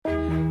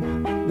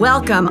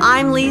Welcome,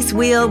 I'm Lise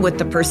Wheel with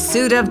The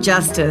Pursuit of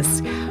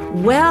Justice.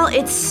 Well,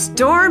 it's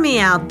stormy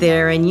out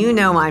there, and you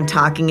know I'm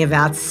talking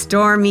about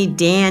Stormy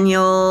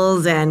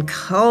Daniels and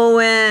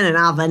Cohen and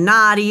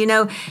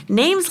Avenatti,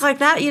 names like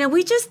that.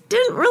 We just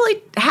didn't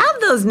really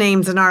have those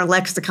names in our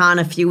lexicon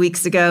a few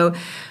weeks ago.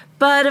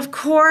 But of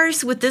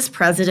course, with this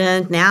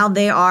president, now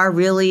they are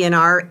really in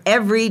our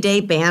everyday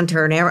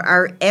banter and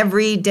our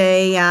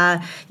everyday,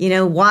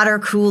 water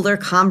cooler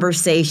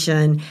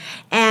conversation.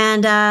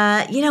 And,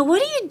 what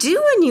do you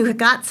do when you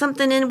got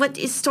something in what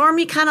is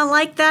stormy kind of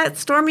like that,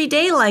 stormy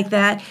day like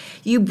that?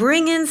 You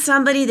bring in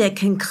somebody that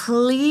can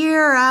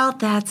clear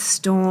out that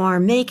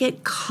storm, make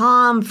it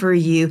calm for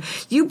you.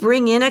 You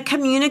bring in a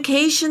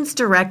communications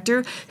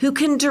director who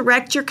can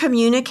direct your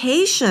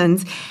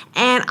communications.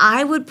 And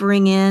I would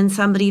bring in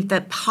somebody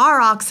that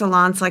par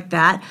excellence like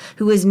that,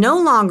 who is no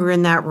longer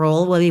in that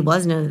role. Well, he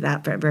wasn't in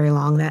that for very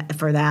long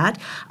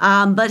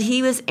but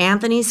he was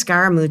Anthony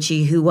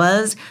Scaramucci, who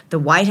was the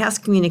White House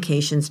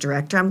communications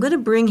director. I'm going to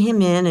bring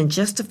him in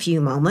just a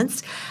few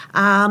moments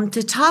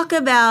to talk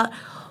about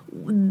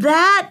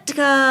that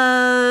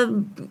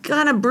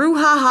kind of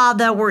brouhaha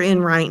that we're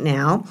in right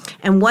now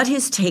and what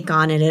his take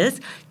on it is,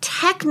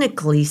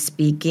 technically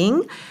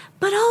speaking,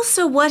 but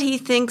also what he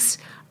thinks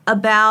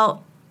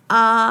about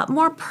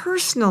more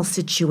personal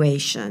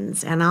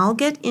situations. And I'll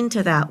get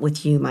into that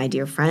with you, my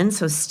dear friends.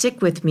 So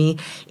stick with me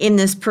in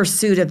this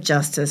pursuit of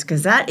justice,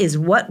 because that is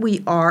what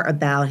we are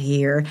about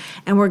here.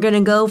 And we're going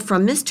to go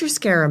from Mr.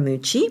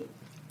 Scaramucci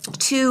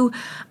to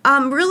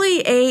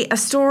really a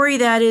story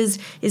that is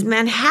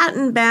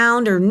Manhattan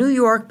bound or New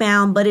York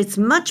bound, but it's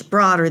much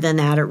broader than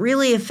that. It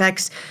really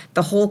affects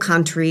the whole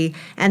country,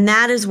 and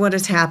that is what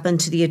has happened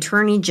to the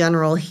Attorney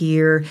General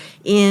here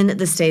in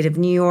the state of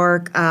New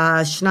York,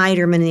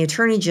 Schneiderman, the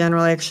Attorney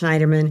General, Eric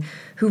Schneiderman,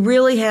 who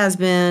really has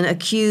been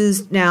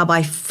accused now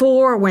by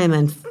four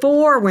women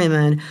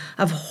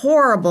of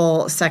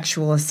horrible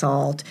sexual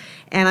assault.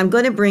 And I'm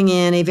going to bring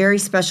in a very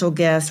special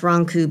guest,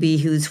 Ron Kuby,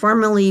 who's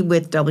formerly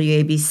with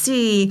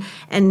WABC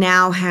and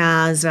now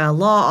has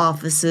law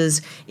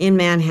offices in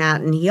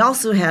Manhattan. He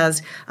also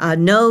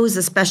knows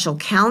a special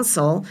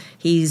counsel.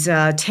 He's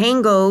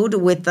tangoed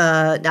with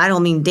I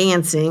don't mean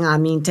dancing, I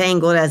mean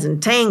tangled as in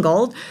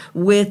tangled,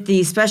 with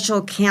the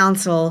special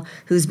counsel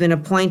who's been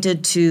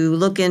appointed to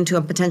look into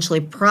and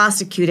potentially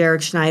prosecute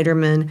Eric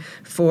Schneiderman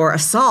for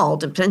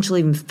assault,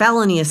 potentially even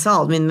felony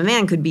assault. I mean, the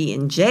man could be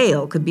in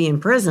jail, could be in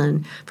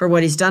prison for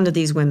what he's done to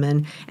these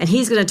women. And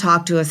he's going to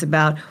talk to us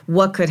about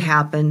what could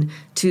happen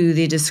to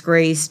the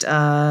disgraced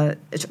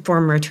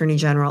former Attorney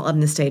General of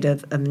the state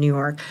of New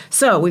York.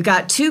 So we've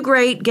got two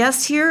great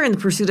guests here in the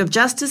pursuit of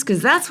justice,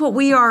 because that's what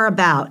we are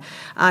about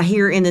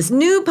here in this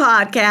new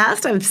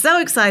podcast. I'm so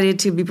excited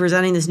to be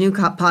presenting this new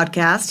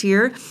podcast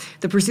here,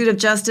 the pursuit of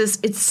justice.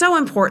 It's so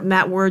important,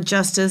 that word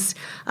justice.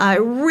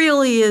 It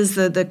really is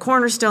the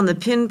cornerstone, the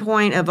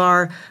pinpoint of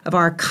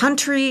our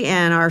country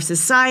and our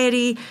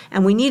society,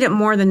 and we need it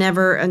more than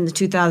ever in the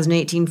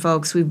 2018,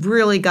 folks. We've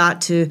really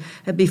got to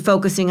be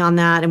focusing on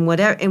that and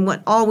what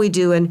all we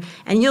do, and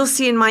you'll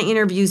see in my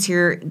interviews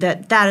here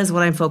that is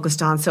what I'm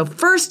focused on. So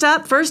first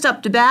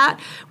up to bat,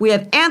 we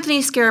have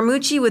Anthony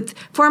Scaramucci,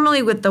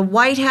 formerly with the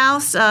White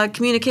House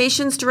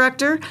communications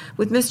director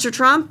with Mr.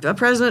 Trump,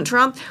 President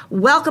Trump.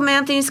 Welcome,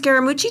 Anthony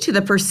Scaramucci, to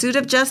the Pursuit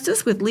of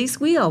Justice with Lise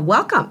Wheel.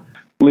 Welcome.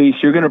 Lise,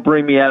 you're going to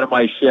bring me out of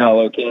my shell,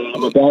 okay?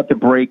 I'm about to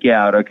break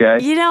out, okay?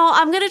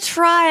 I'm going to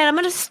try it. I'm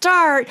going to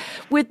start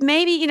with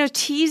maybe,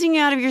 teasing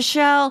you out of your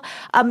shell,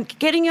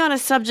 getting you on a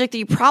subject that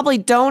you probably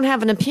don't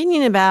have an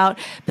opinion about,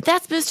 but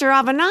that's Mr.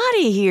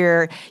 Avenatti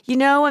here,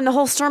 and the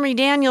whole Stormy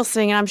Daniels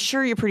thing, and I'm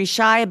sure you're pretty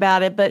shy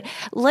about it, but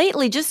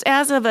lately, just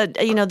as of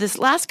this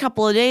last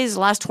couple of days, the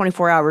last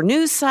 24-hour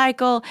news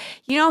cycle,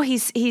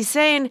 he's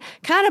saying,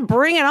 kind of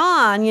bring it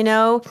on,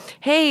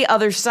 hey,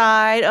 other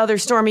side, other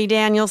Stormy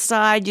Daniels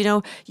side,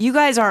 you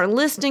guys aren't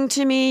listening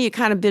to me. You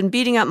kind of been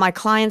beating up my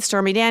client,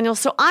 Stormy Daniels.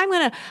 So I'm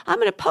gonna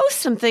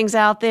post some things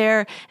out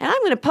there, and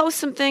I'm gonna post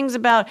some things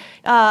about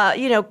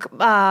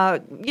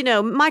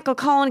Michael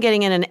Cohen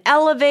getting in an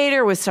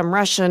elevator with some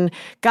Russian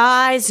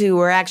guys who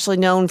were actually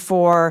known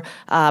for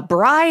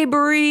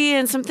bribery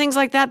and some things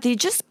like that. That you've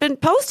just been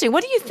posting.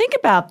 What do you think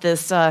about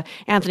this,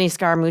 Anthony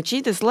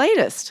Scaramucci? This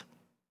latest?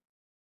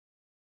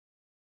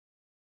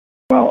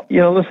 Well,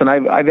 listen,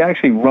 I've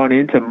actually run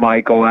into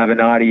Michael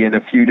Avenatti in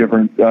a few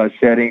different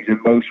settings,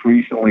 and most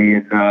recently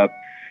in the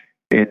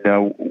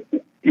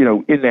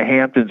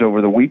Hamptons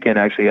over the weekend,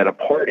 actually at a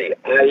party.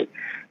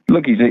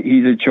 Look, he's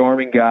a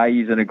charming guy.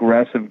 He's an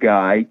aggressive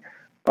guy,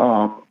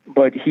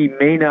 but he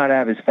may not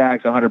have his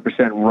facts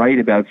 100% right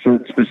about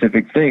certain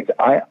specific things.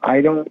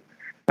 I don't,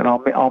 and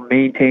I'll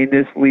maintain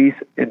this, Lise,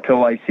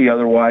 until I see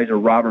otherwise, or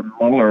Robert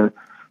Mueller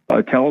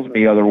tells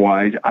me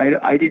otherwise.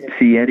 I didn't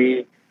see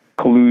any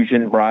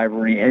collusion,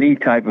 bribery, any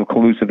type of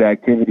collusive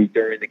activity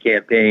during the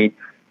campaign.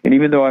 And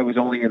even though I was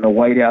only in the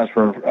White House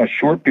for a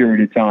short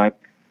period of time,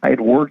 I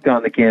had worked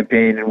on the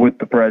campaign and with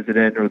the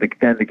president or the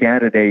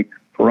candidate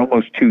for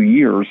almost 2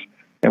 years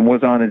and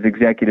was on his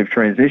executive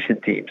transition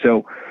team.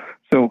 So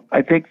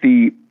I think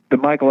the the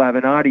Michael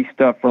Avenatti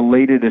stuff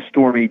related to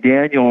Stormy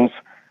Daniels,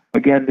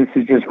 again, this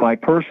is just my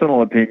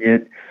personal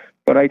opinion,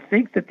 but I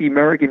think that the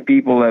American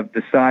people have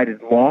decided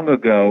long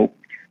ago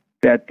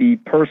that the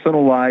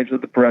personal lives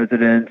of the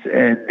presidents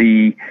and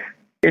the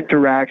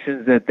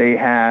interactions that they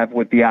have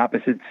with the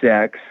opposite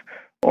sex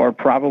are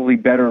probably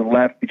better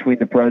left between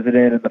the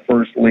president and the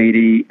first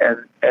lady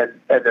and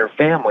their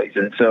families.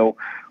 And so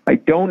I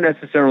don't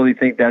necessarily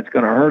think that's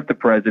going to hurt the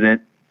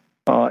president.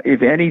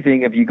 If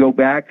anything, if you go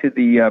back to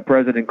the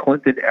President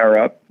Clinton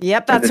era,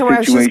 yep, that's where I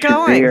was just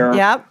going. There,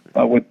 yep,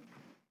 with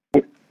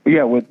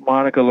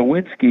Monica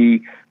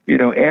Lewinsky,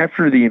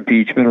 after the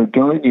impeachment or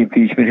during the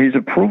impeachment, his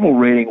approval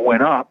rating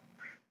went up.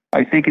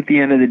 I think at the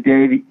end of the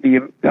day,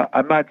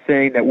 I'm not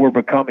saying that we're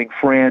becoming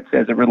France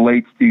as it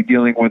relates to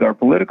dealing with our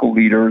political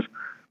leaders,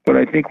 but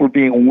I think we're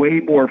being way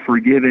more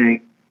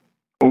forgiving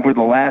over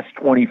the last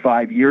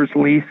 25 years,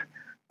 Lise,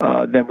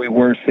 than we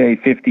were, say,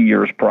 50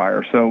 years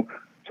prior. So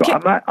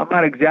I'm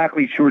not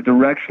exactly sure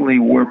directionally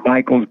where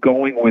Michael's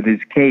going with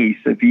his case.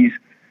 If he's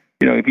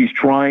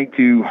trying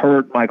to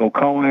hurt Michael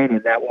Cohen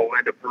and that will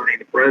end up hurting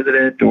the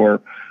president,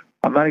 or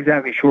I'm not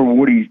exactly sure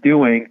what he's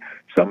doing.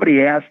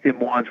 Somebody asked him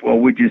once, well,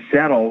 would you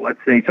settle? Let's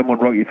say someone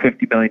wrote you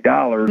 $50 million.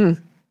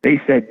 They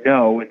said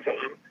no. And so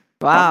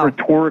I'm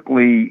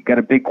rhetorically got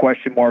a big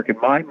question mark in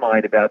my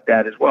mind about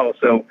that as well.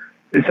 So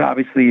this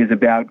obviously is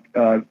about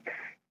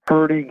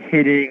hurting,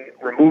 hitting,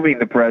 removing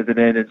the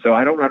president. And so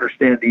I don't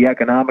understand the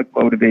economic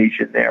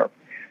motivation there.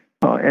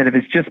 And if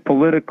it's just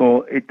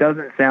political, it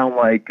doesn't sound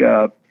like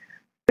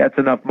that's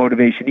enough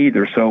motivation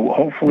either. So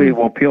hopefully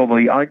we'll peel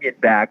the onion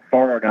back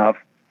far enough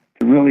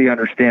to really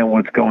understand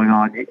what's going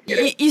on.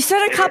 You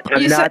said a couple.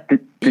 I'm not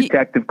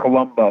Detective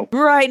Columbo.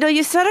 Right. No,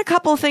 you said a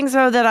couple of things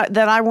though that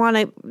I want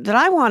to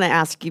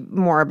ask you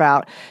more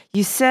about.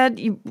 You said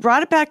you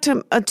brought it back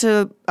to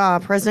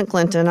President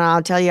Clinton, and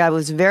I'll tell you, I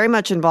was very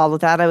much involved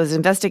with that. I was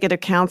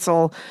investigative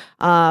counsel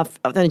on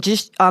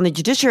the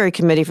Judiciary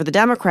Committee for the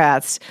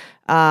Democrats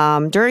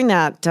during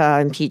that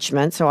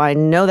impeachment, so I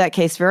know that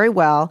case very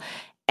well.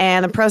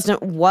 And the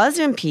president was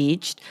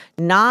impeached,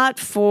 not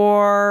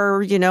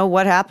for,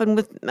 what happened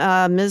with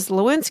Ms.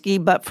 Lewinsky,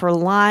 but for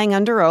lying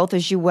under oath,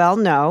 as you well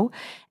know.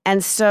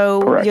 And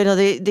so,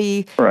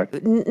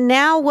 Correct.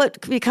 Now what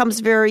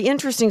becomes very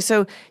interesting.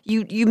 So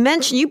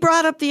you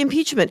brought up the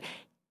impeachment.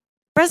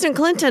 President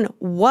Clinton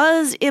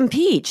was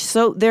impeached.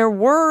 So there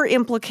were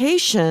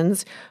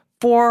implications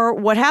for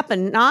what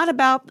happened, not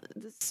about,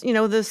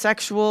 the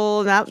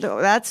sexual, that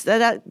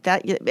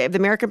the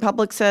American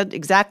public said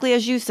exactly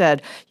as you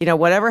said,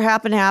 whatever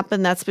happened,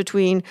 that's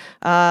between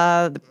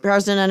the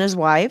president and his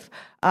wife,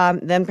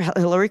 then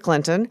Hillary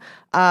Clinton.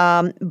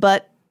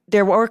 But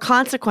there were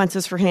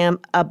consequences for him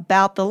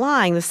about the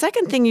lying. The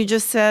second thing you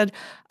just said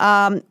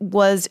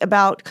was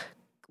about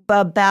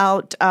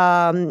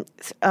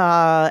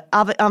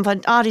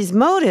Avenatti's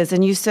motives,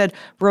 and you said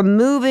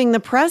removing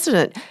the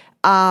president.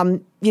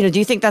 Do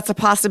you think that's a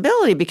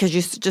possibility? Because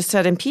you just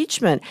said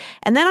impeachment.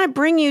 And then I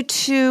bring you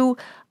to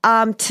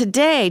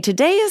today.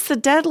 Today is the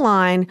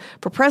deadline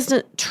for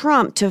President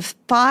Trump to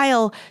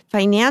file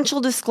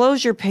financial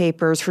disclosure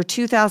papers for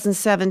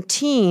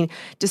 2017,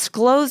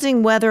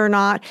 disclosing whether or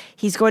not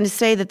he's going to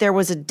say that there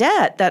was a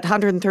debt, that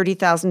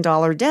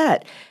 $130,000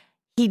 debt.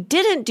 He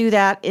didn't do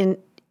that in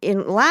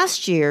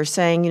last year,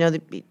 saying,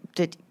 that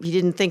he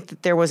didn't think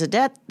that there was a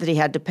debt that he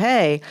had to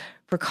pay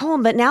for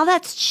Cohen, but now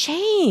that's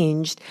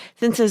changed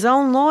since his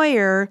own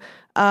lawyer,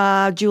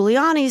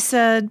 Giuliani,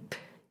 said,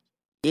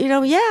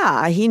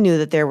 he knew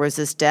that there was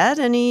this debt,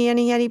 and he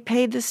had to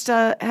pay this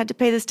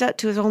debt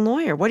to his own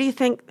lawyer. What do you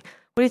think?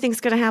 What do you think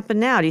is going to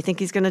happen now? Do you think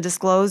he's going to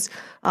disclose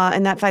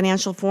in that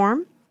financial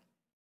form?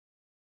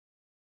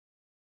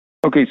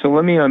 Okay, so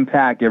let me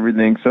unpack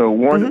everything. So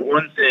one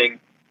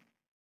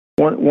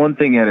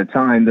thing at a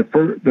time.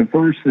 The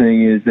first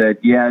thing is that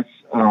yes.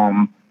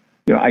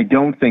 I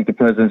don't think the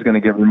president's going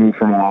to get removed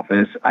from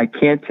office. I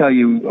can't tell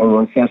you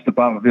or assess the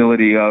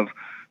probability of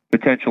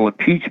potential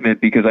impeachment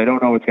because I don't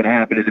know what's going to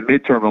happen in the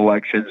midterm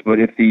elections. But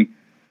if the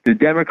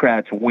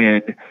Democrats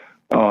win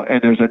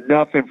and there's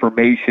enough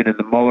information in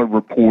the Mueller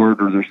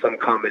report or there's some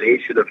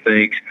combination of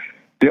things,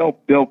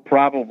 they'll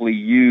probably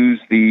use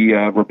the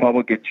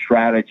Republican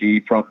strategy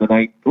from the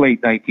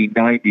late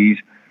 1990s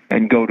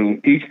and go to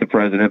impeach the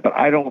president. But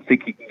I don't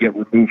think he can get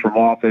removed from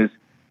office,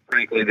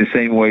 frankly, the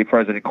same way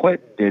President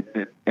Clinton did.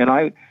 And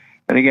I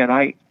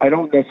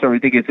don't necessarily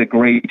think it's a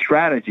great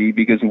strategy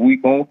because we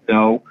both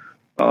know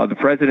the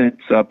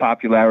president's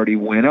popularity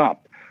went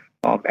up.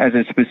 As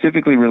it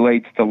specifically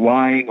relates to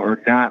lying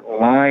or not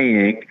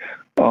lying,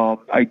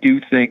 I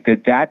do think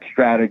that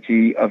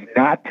strategy of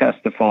not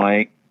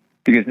testifying,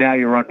 because now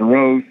you're under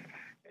oath,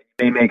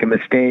 you may make a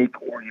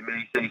mistake or you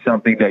may say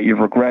something that you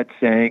regret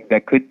saying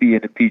that could be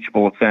an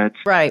impeachable offense.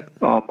 Right.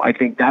 I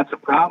think that's a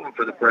problem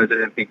for the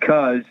president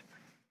because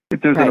if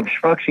there's an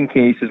obstruction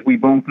case, as we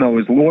both know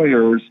as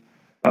lawyers,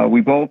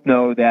 we both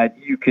know that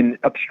you can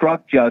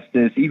obstruct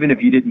justice even if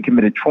you didn't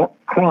commit a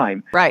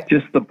crime. Right.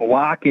 Just the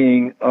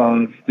blocking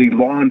of the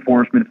law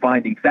enforcement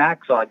finding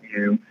facts on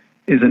you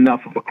is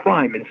enough of a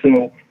crime. And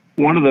so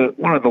one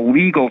of the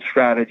legal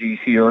strategies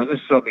here, and this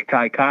is something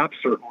Ty Cobb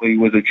certainly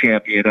was a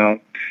champion of,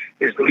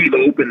 is leave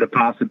open the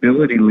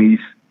possibility, Lise,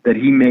 that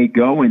he may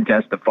go and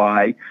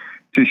testify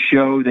to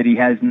show that he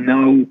has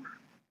no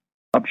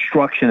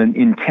obstruction and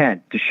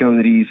intent, to show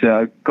that he's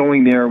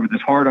going there with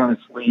his heart on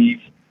his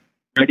sleeve,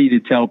 ready to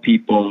tell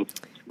people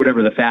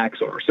whatever the facts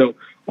are. So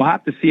we'll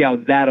have to see how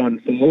that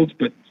unfolds.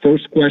 But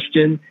first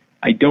question,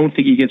 I don't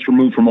think he gets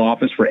removed from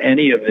office for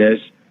any of this.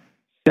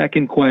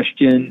 Second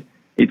question,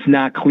 it's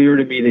not clear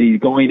to me that he's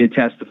going to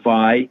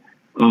testify.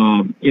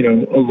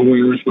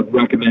 Lawyers would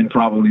recommend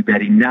probably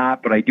that he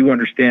not, but I do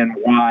understand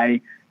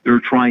why they're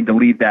trying to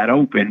leave that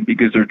open,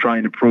 because they're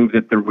trying to prove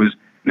that there was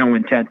no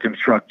intent to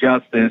obstruct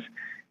justice.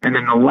 And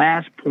then the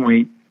last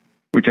point,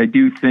 which I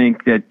do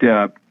think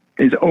that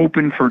is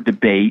open for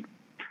debate,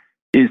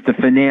 is the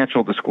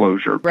financial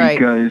disclosure. Right.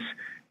 Because,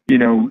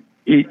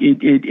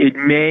 it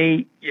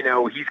may,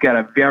 he's got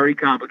a very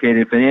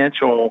complicated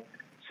financial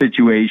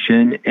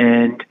situation,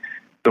 and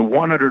the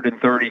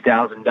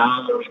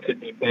 $130,000 could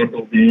be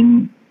bundled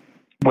in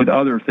with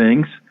other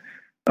things.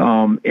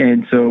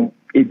 And so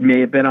it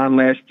may have been on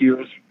last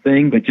year's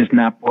thing, but just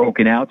not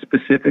broken out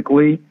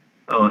specifically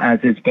as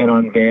it's been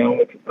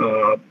unveiled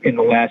in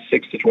the last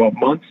 6 to 12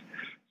 months.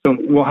 So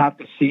we'll have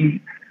to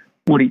see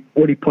what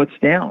he puts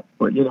down.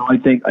 But, I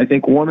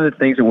think one of the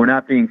things that we're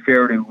not being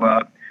fair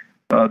to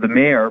the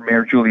Mayor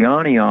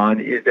Giuliani on,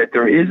 is that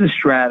there is a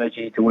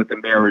strategy to what the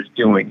mayor is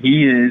doing.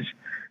 He is,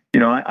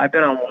 I've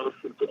been on Wall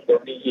Street for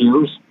 30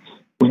 years.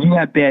 When you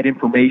have bad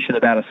information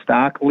about a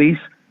stock, Lise,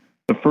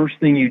 the first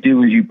thing you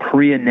do is you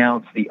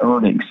pre-announce the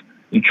earnings.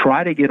 You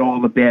try to get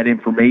all the bad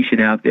information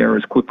out there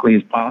as quickly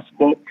as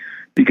possible,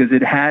 because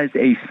it has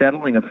a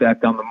settling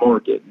effect on the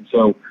market. And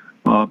so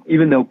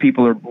even though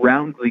people are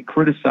roundly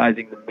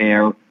criticizing the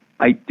mayor,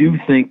 I do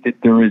think that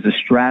there is a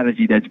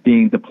strategy that's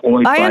being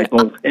deployed by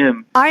both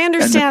him and the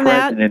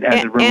president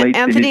as it relates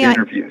to his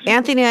interviews.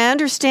 Anthony, I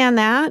understand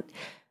that.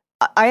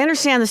 I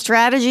understand the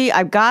strategy.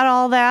 I've got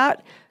all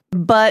that,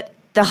 but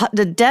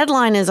the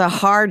deadline is a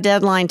hard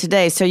deadline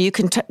today. So you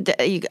can.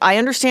 I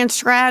understand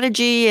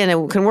strategy, and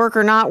it can work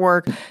or not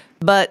work,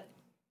 but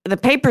the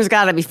paper's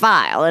got to be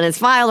filed, and it's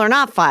filed or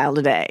not filed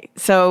today.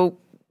 So,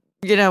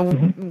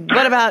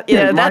 what about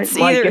that's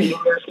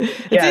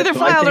either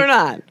filed or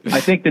not. I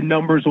think the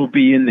numbers will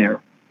be in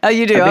there. Oh,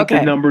 you do? I think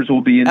the numbers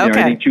will be in there.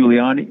 Okay. I think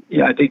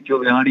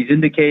Giuliani's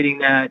indicating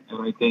that,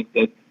 and I think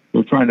that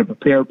we're trying to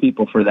prepare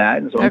people for that,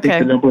 and so I think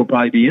the number will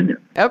probably be in there.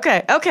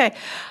 Okay.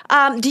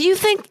 Do you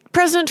think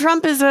President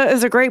Trump is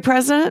a great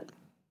president?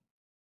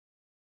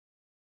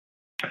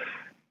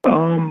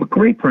 A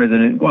great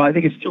president. Well, I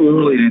think it's too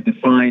early to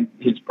define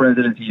his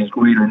presidency as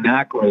great or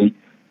not great.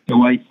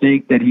 Do I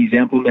think that he's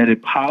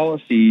implemented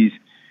policies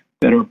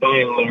that are by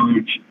and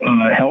large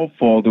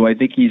helpful? Do I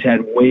think he's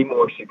had way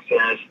more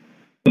success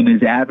than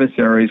his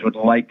adversaries would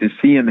like to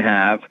see him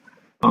have?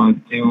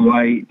 Do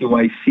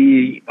I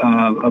see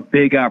a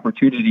big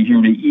opportunity here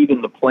to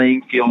even the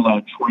playing field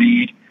on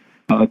trade,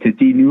 to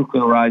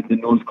denuclearize the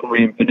North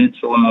Korean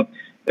peninsula?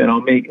 And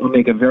I'll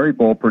make a very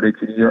bold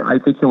prediction here. I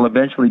think he'll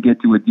eventually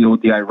get to a deal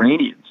with the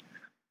Iranians,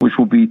 which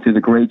will be to the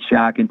great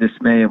shock and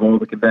dismay of all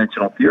the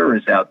conventional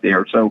theorists out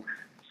there. So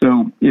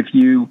if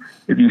you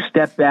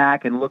step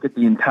back and look at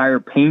the entire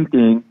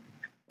painting,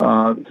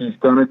 he's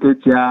done a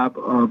good job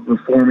of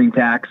reforming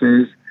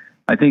taxes.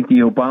 I think the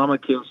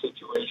Obamacare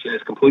situation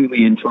is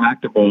completely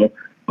intractable.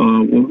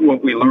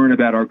 What we learn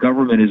about our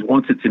government is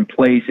once it's in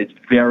place, it's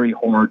very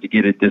hard to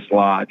get it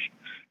dislodged.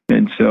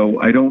 And so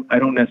I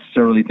don't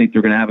necessarily think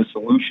they're going to have a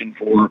solution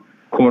for,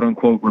 quote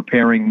unquote,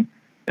 repairing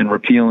and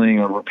repealing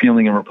or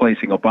repealing and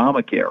replacing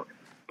Obamacare.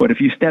 But if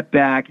you step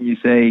back and you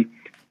say,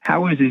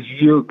 how has his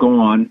year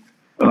gone?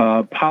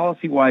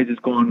 Policy-wise, it's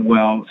gone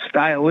well.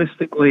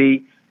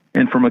 Stylistically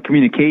and from a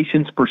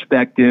communications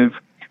perspective,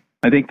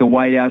 I think the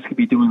White House could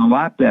be doing a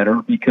lot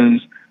better,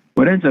 because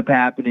what ends up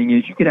happening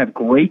is you could have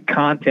great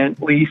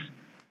content, Lise,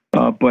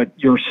 but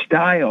your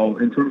style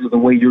in terms of the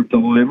way you're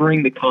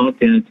delivering the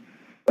content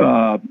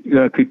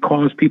could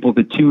cause people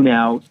to tune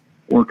out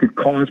or could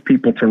cause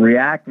people to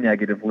react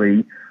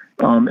negatively.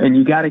 And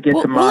you got to get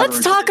to moderate.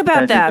 Let's talk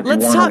about that.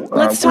 Let's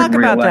talk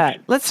about that.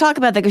 Let's talk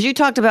about that, because you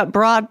talked about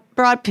broad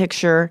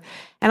picture,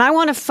 and I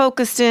want to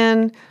focus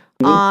in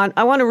on.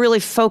 I want to really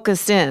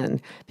focus in,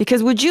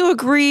 because would you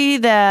agree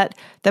that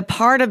the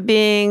part of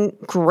being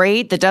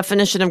great, the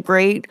definition of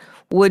great,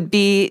 would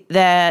be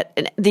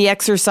that the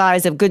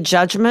exercise of good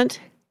judgment?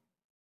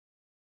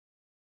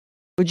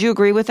 Would you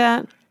agree with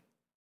that?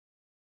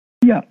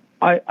 Yeah,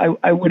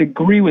 I would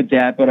agree with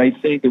that, but I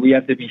think that we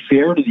have to be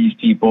fair to these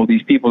people.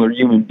 These people are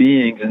human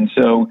beings, and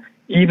so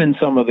even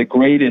some of the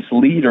greatest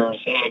leaders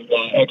have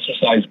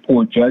exercised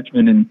poor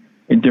judgment in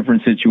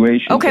different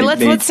situations. Okay,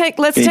 let's take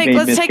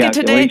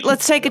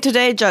it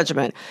today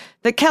judgment.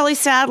 The Kelly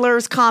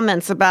Sadler's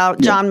comments about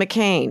John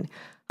McCain.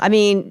 I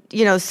mean,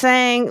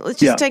 saying let's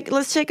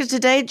take it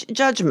today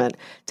judgment.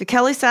 To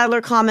Kelly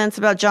Sadler comments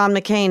about John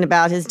McCain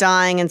about his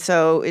dying, and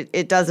so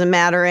it doesn't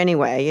matter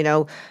anyway.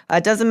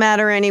 It doesn't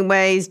matter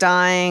anyway. He's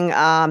dying.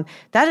 That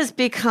has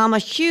become a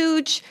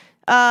huge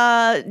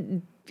not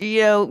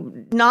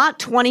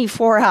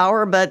 24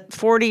 hour, but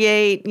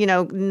 48,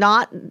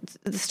 the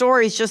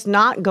story's just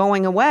not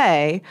going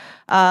away.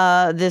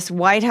 This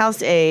White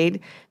House aide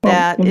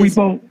that is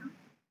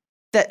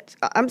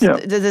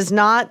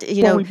not,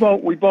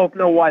 we both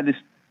know why this,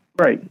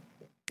 right.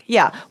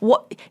 Yeah.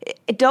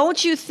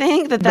 Don't you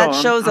think that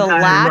shows a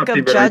lack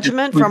of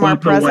judgment from our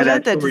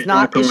president that is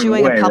not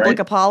issuing a public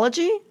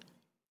apology?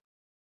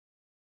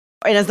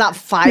 And is not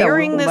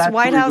firing this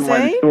White House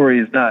aide? The story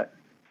is not,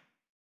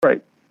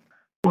 right.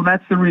 Well,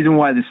 that's the reason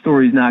why the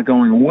story is not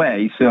going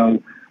away.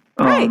 So,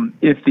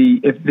 if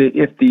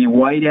the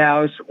White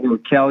House or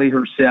Kelly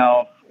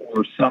herself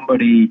or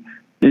somebody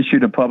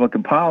issued a public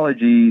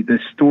apology, the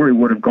story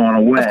would have gone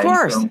away. Of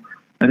course. So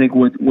I think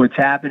what's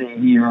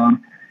happening here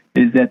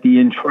is that the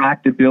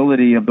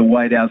intractability of the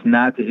White House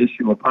not to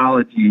issue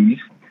apologies.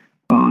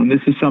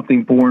 This is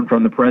something born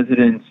from the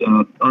president's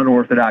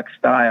unorthodox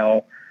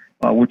style,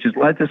 which has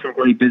led to some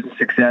great business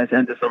success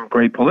and to some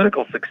great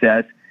political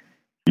success.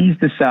 He's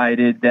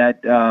decided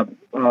that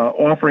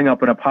offering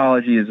up an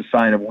apology is a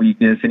sign of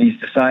weakness, and he's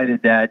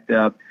decided that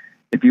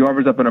if he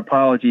offers up an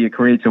apology, it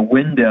creates a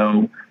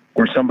window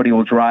where somebody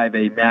will drive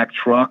a Mack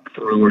truck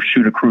through or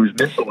shoot a cruise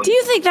missile. Do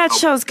you think that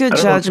shows good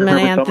judgment,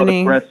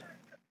 Anthony?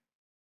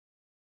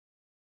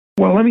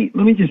 Well, let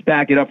me just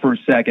back it up for a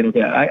second.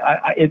 Okay,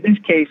 I in this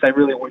case, I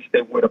really wish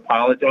they would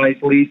apologize,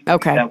 Lisa.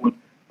 Okay, that would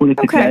put it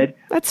to bed.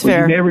 That's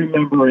fair. You may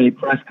remember a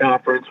press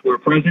conference where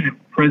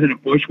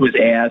President Bush was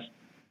asked,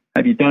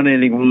 "Have you done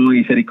anything wrong?"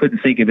 He said he couldn't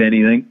think of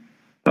anything.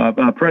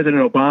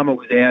 President Obama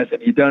was asked,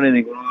 "Have you done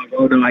anything wrong?"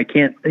 "Oh no, I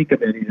can't think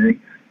of anything."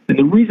 And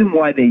the reason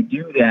why they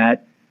do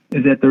that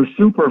is that they're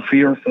super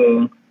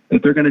fearful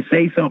that they're going to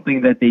say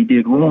something that they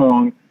did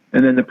wrong,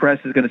 and then the press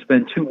is going to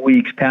spend 2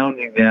 weeks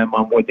pounding them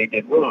on what they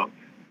did wrong.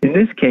 In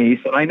this case,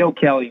 and I know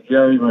Kelly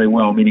very, very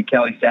well, meaning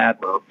Kelly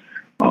Sadler,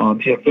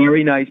 she's a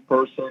very nice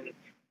person.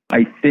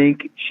 I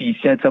think she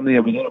said something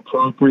that was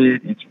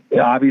inappropriate. It's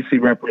obviously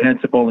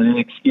reprehensible and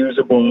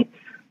inexcusable,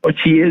 but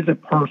she is a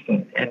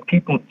person, and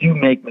people do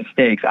make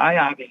mistakes. I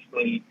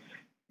obviously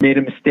made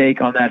a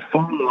mistake on that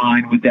phone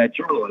line with that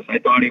journalist. I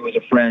thought he was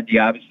a friend. He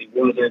obviously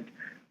wasn't.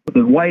 But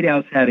the White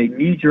House had a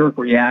knee-jerk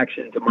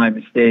reaction to my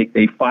mistake.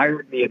 They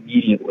fired me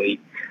immediately.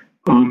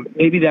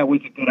 Maybe that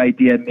was a good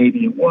idea,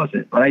 maybe it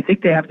wasn't. But I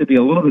think they have to be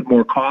a little bit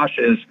more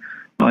cautious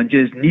on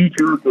just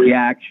knee-jerk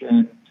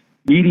reaction.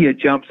 Media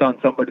jumps on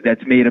somebody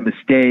that's made a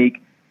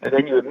mistake, and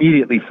then you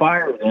immediately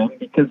fire them,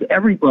 because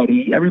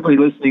everybody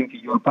listening to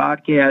your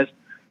podcast,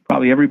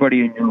 probably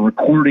everybody in your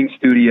recording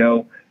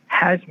studio,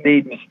 has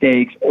made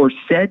mistakes or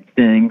said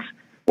things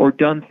or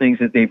done things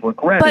that they've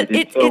regretted. But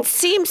it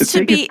seems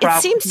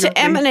to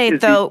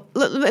emanate, though.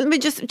 Let me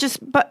just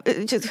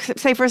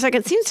say for a second.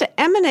 It seems to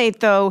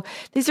emanate, though.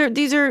 These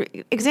are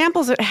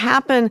examples that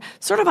happen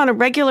sort of on a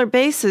regular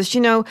basis.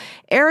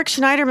 Eric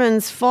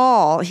Schneiderman's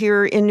fall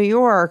here in New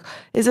York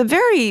is a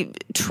very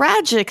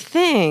tragic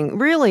thing,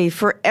 really,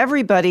 for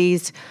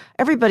everybody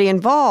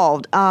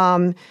involved.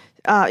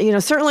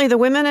 Certainly the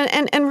women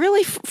and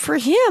really for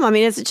him. I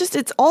mean,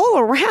 it's all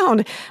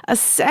around a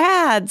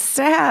sad,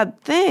 sad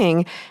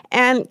thing.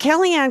 And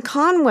Kellyanne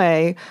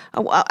Conway,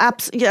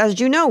 as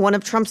you know, one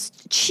of Trump's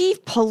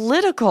chief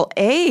political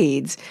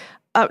aides,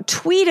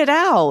 tweeted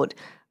out,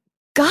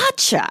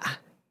 "Gotcha."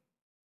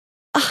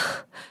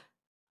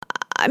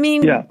 I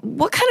mean,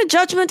 What kind of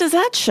judgment does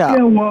that show?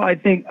 Yeah, well, I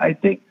think,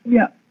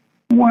 yeah.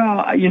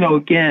 Well,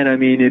 again, I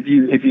mean, if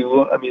you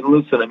look, I mean,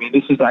 listen, I mean,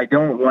 I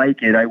don't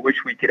like it. I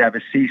wish we could have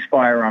a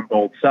ceasefire on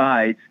both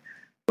sides,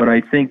 but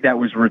I think that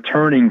was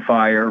returning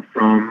fire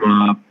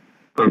from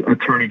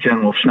Attorney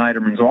General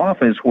Schneiderman's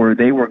office, where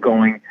they were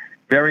going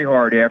very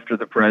hard after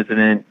the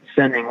president,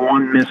 sending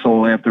one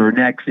missile after the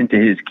next into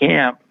his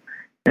camp.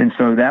 And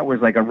so that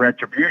was like a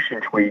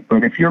retribution tweet.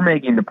 But if you're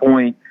making the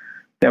point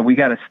that we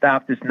got to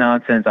stop this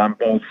nonsense on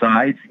both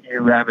sides,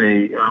 you have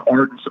a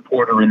ardent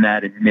supporter in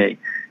that in me.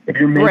 If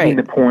you're making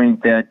the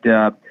point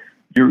that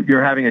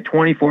you're having a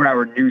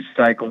 24-hour news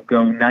cycle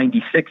go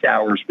 96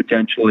 hours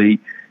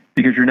potentially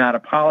because you're not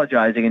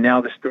apologizing, and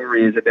now the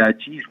story is about,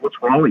 geez, what's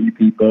wrong with you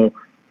people?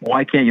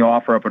 Why can't you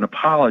offer up an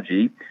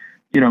apology?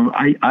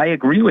 I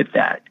agree with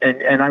that.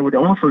 And I would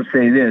also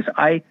say this.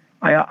 I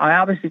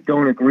obviously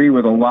don't agree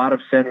with a lot of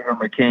Senator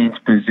McCain's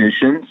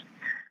positions,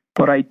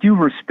 but I do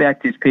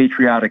respect his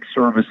patriotic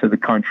service to the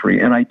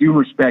country, and I do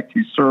respect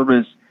his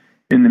service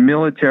in the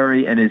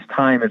military and his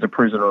time as a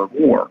prisoner of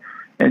war.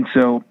 And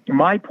so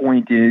my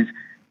point is,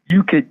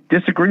 you could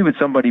disagree with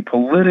somebody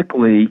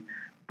politically,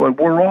 but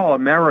we're all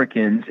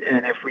Americans,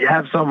 and if we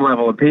have some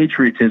level of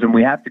patriotism,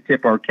 we have to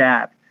tip our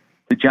cap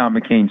to John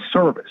McCain's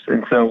service.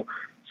 And so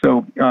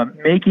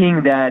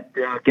making that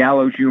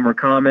gallows humor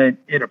comment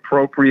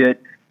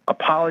inappropriate,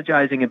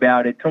 apologizing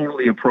about it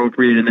totally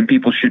appropriate, and then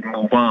people should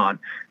move on.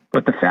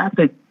 But the fact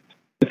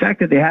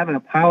that they haven't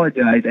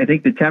apologized, I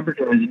think the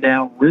temperature has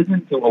now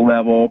risen to a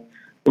level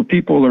where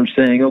people are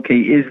saying, okay,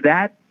 is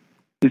that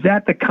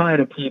the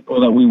kind of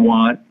people that we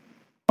want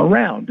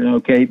around?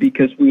 Okay,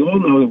 because we all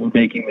know that we're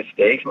making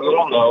mistakes. We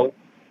all know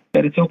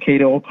that it's okay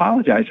to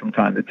apologize from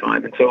time to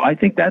time. And so I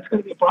think that's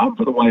going to be a problem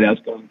for the White House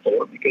going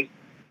forward, because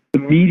the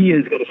media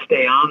is going to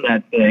stay on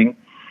that thing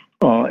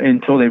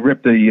until they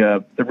rip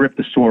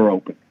the sore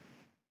open,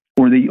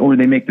 or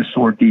they make the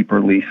sore deeper,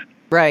 at least.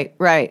 Right.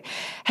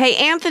 Hey,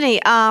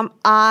 Anthony, I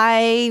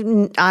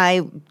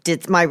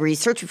did my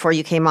research before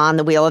you came on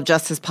the Wheel of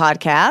Justice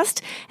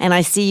podcast, and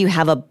I see you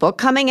have a book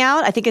coming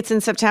out. I think it's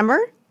in September.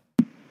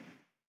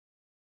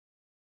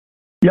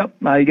 Yep,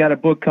 I got a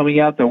book coming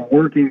out. The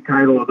working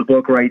title of the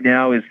book right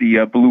now is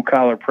The Blue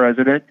Collar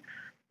President.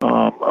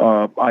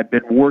 I've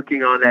been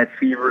working on that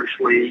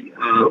feverishly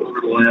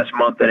over the last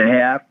month and a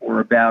half. We're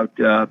about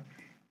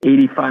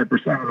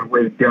 85% of the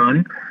way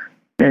done.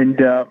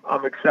 And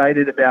I'm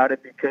excited about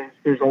it because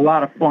there's a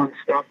lot of fun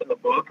stuff in the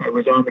book. I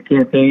was on the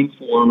campaign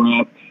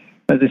for,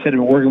 as I said, I've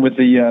been working with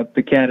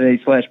the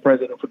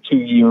candidate/president for 2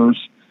 years.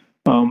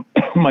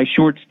 My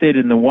short stint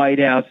in the White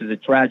House is a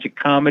tragic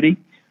comedy.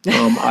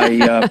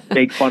 I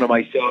make fun of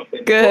myself.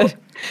 Good.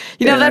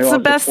 That's the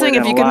best thing,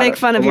 if you can make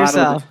fun of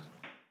yourself.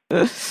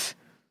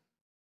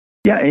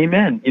 Yeah,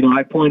 amen.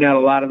 I point out a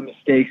lot of the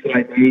mistakes that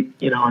I made.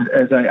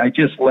 As I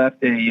just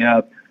left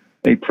a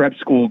prep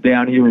school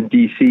down here in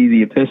D.C.,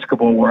 the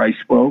Episcopal, where I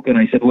spoke, and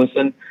I said,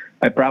 listen,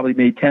 I probably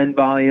made 10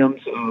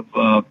 volumes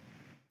of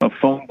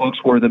phone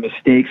books worth of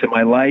mistakes in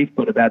my life,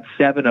 but about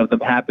 7 of them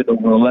happened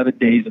over 11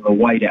 days in the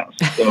White House.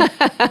 So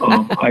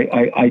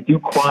I do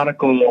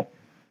chronicle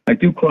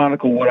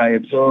what I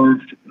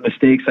observed,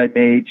 mistakes I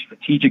made,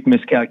 strategic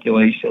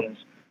miscalculations,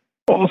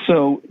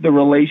 also the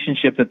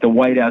relationship that the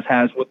White House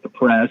has with the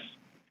press,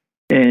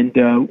 and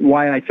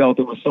why I felt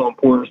it was so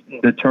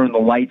important to turn the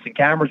lights and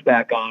cameras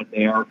back on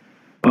there,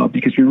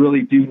 because we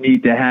really do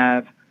need to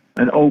have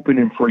an open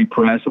and free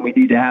press, and we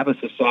need to have a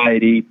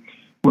society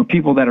where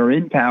people that are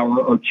in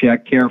power are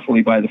checked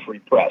carefully by the free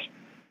press.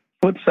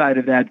 Flip side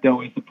of that,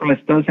 though, is the press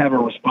does have a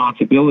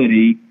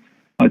responsibility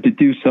to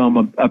do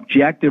some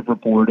objective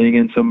reporting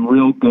and some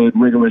real good,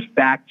 rigorous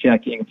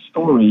fact-checking of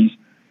stories.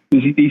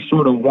 These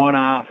sort of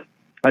one-off,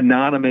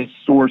 anonymous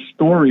source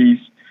stories,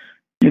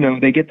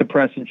 they get the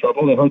press in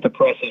trouble. They hurt the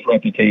press's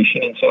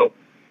reputation. And so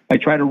I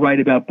try to write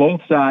about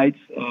both sides,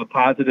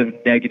 positive and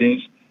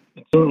negatives,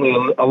 and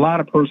certainly a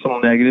lot of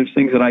personal negatives,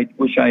 things that I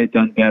wish I had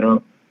done better,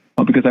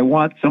 because I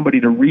want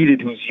somebody to read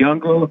it who's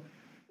younger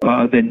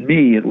than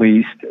me, at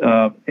least,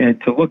 and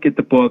to look at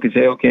the book and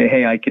say, okay,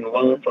 hey, I can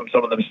learn from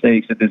some of the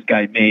mistakes that this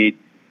guy made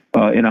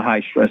in a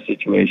high-stress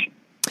situation.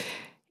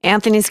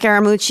 Anthony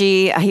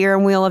Scaramucci here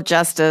in Wheel of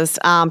Justice.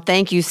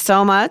 Thank you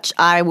so much.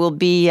 I will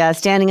be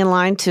standing in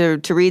line to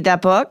read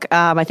that book.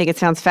 I think it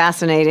sounds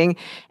fascinating,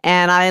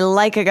 and I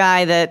like a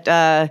guy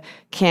that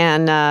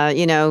can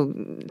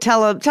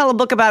tell a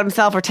book about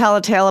himself or tell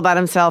a tale about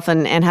himself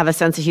and have a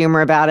sense of humor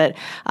about it.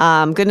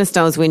 Goodness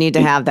knows we need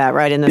to have that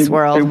right in this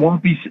world. It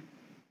won't be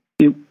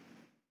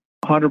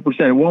 100%.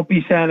 It won't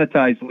be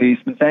sanitized, Lise.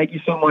 And thank you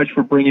so much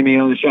for bringing me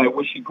on the show. I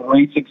wish you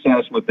great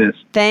success with this.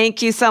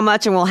 Thank you so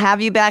much, and we'll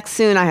have you back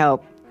soon, I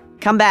hope.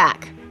 Come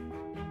back.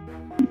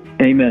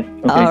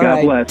 Amen. Okay, All God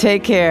right. bless.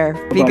 Take care.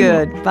 Be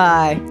good. Now.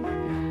 Bye.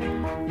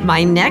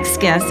 My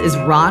next guest is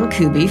Ron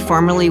Kuby,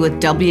 formerly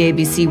with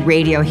WABC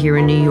Radio here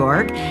in New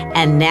York,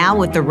 and now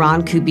with the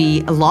Ron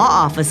Kuby Law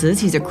Offices.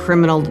 He's a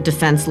criminal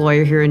defense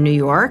lawyer here in New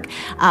York.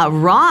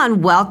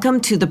 Ron, welcome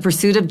to The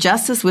Pursuit of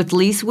Justice with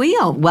Lise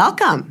Wheel.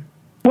 Welcome.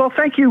 Well,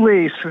 thank you,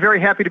 Lise. Very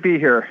happy to be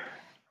here.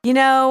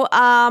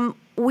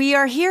 We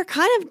are here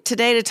kind of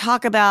today to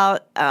talk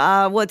about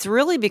what's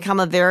really become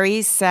a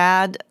very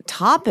sad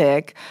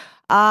topic.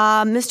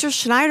 Mr.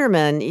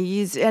 Schneiderman,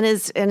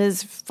 and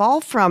his fall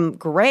from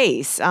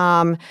grace.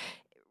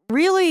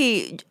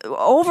 Really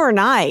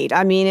overnight.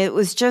 I mean, it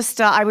was just,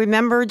 I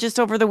remember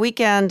just over the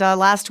weekend,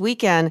 last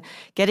weekend,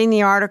 getting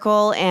the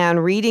article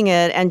and reading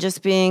it and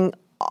just being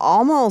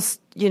almost,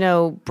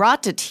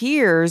 brought to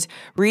tears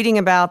reading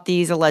about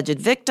these alleged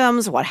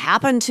victims, what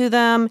happened to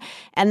them.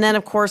 And then,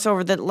 of course,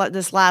 over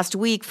this last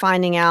week,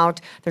 finding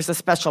out there's a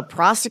special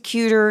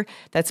prosecutor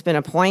that's been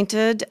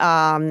appointed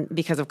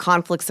because of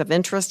conflicts of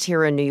interest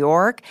here in New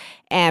York,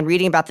 and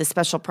reading about this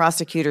special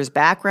prosecutor's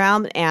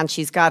background. And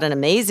she's got an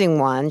amazing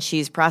one.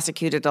 She's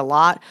prosecuted a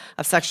lot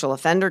of sexual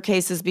offender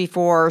cases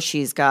before.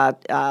 She's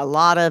got a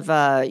lot of,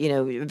 a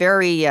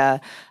very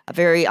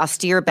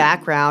austere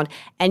background.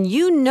 And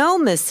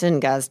Ms.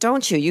 Singas,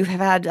 don't you? You have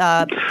had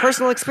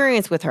personal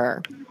experience with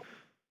her.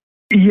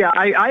 Yeah,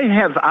 I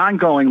have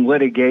ongoing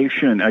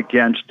litigation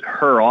against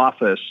her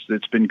office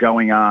that's been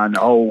going on,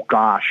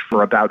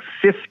 for about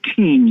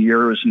 15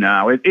 years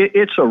now.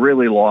 It's a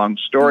really long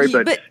story,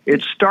 but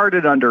it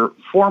started under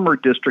former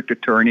district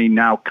attorney,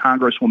 now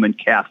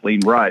Congresswoman Kathleen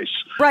Rice.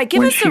 Right.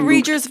 Give us the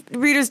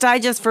Reader's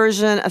Digest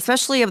version,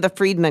 especially of the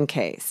Friedman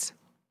case.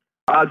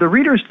 The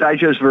Reader's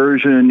Digest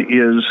version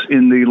is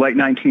in the late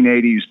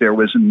 1980s, there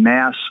was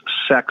mass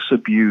sex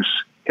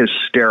abuse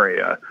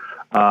hysteria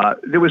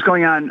that was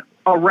going on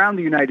around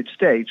the United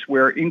States,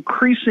 where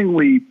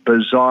increasingly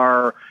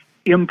bizarre,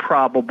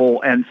 improbable,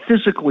 and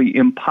physically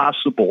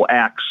impossible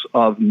acts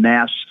of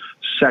mass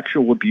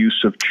sexual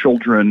abuse of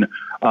children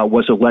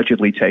was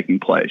allegedly taking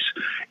place.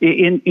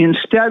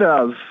 Instead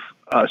of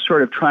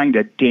sort of trying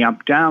to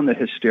damp down the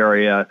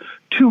hysteria,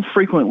 too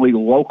frequently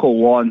local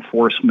law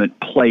enforcement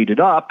played it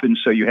up, and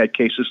so you had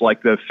cases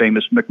like the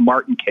famous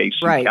McMartin case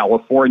in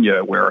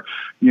California, where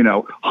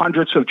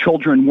hundreds of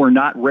children were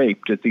not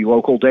raped at the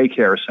local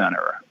daycare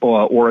center,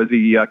 or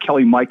the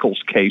Kelly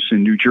Michaels case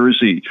in New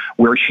Jersey,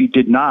 where she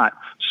did not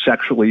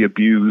sexually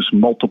abuse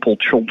multiple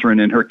children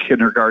in her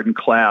kindergarten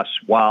class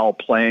while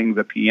playing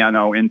the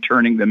piano and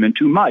turning them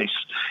into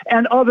mice,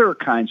 and other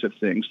kinds of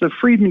things. The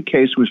Friedman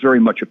case was very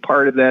much a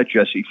part of that.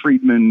 Jesse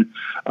Friedman,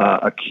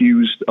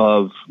 accused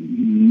of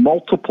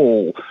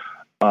multiple,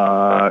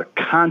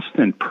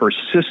 constant,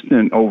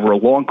 persistent, over a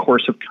long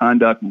course of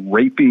conduct,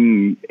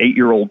 raping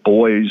 8-year-old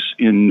boys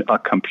in a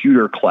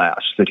computer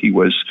class that he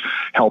was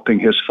helping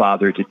his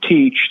father to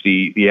teach.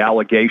 The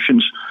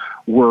allegations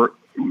were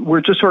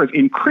just sort of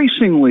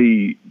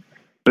increasingly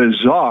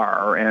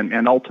bizarre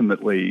and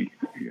ultimately,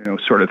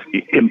 sort of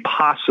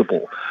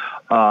impossible.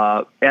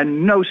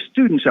 And no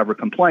students ever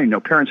complained. No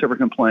parents ever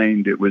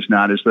complained. It was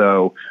not as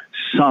though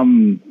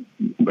some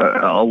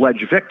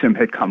alleged victim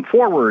had come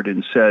forward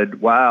and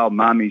said, "Wow,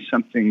 Mommy,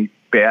 something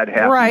bad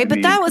happened." Right, to but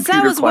me that was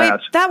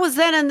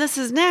then, and this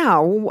is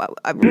now.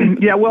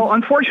 Yeah, well,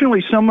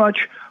 unfortunately, so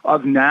much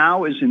of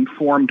now is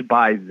informed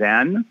by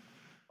then.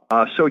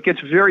 So it gets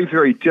very,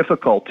 very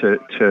difficult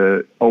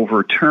to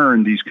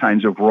overturn these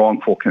kinds of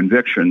wrongful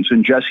convictions.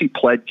 And Jesse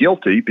pled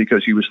guilty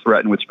because he was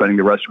threatened with spending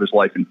the rest of his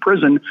life in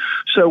prison.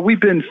 So we've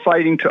been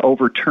fighting to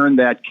overturn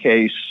that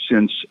case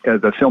since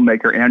the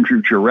filmmaker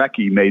Andrew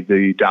Jarecki made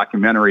the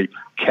documentary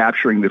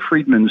Capturing the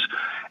Friedmans.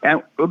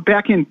 And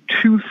back in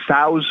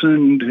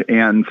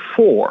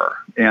 2004,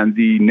 and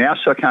the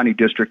Nassau County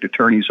District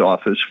Attorney's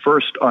Office,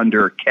 first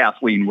under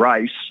Kathleen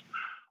Rice,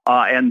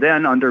 and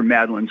then under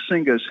Madeline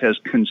Singas, has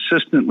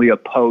consistently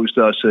opposed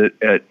us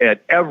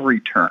at every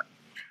turn.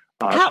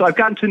 So I've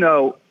gotten to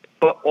know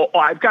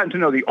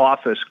the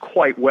office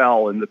quite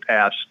well in the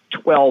past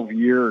 12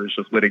 years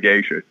of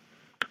litigation.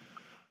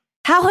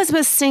 How has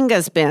Ms.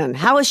 Singas been?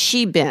 How has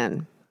she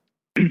been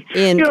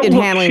in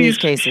handling these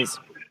cases?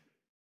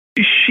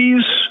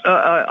 She's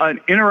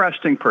an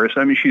interesting person.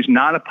 I mean, she's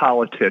not a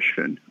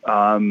politician.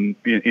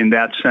 In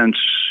that sense,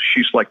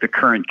 she's like the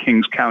current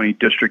Kings County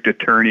District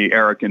Attorney,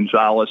 Eric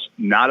Gonzalez,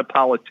 not a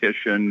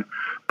politician,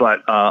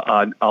 but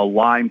a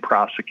line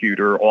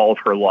prosecutor all of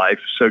her life.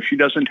 So she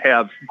doesn't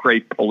have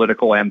great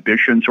political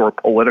ambitions or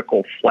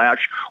political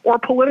flash or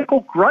political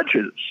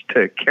grudges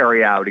to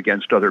carry out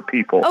against other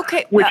people,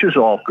 which is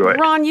all good.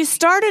 Ron, you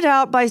started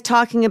out by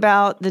talking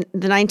about the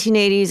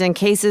 1980s and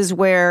cases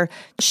where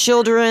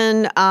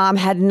children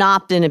had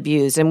not been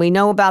abused. And we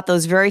know about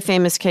those very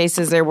famous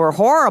cases. They were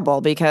horrible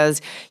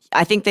because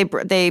I think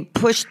they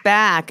pushed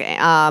back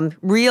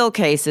real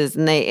cases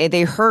and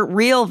they hurt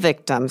real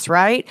victims,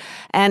 right?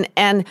 And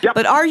yep.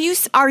 But are you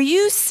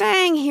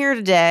saying here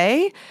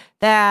today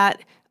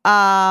that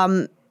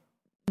that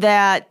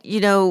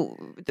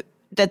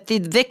the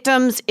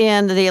victims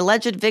in the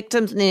alleged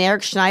victims in the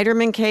Eric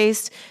Schneiderman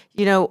case,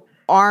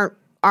 aren't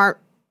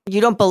you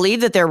don't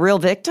believe that they're real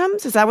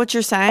victims? Is that what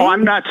you're saying? Oh,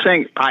 I'm not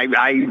saying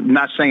I'm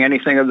not saying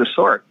anything of the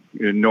sort.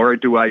 Nor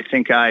do I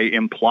think I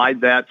implied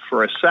that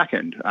for a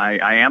second.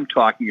 I am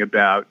talking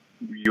about,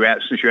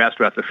 since you asked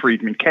about the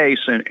Friedman case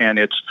and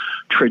its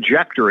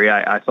trajectory,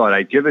 I thought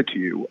I'd give it to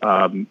you.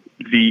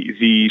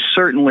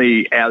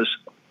 Certainly as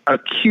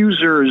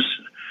accusers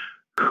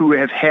who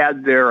have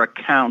had their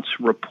accounts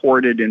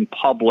reported in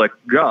public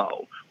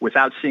go,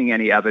 without seeing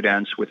any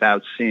evidence,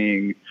 without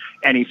seeing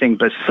anything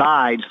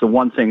besides the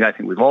one thing I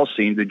think we've all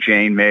seen, the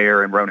Jane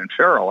Mayer and Ronan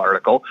Farrell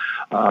article,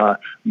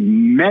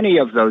 many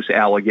of those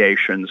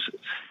allegations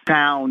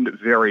sound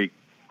very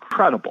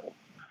credible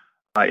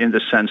in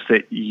the sense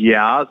that,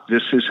 yeah,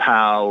 this is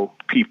how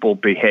people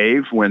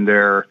behave when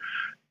they're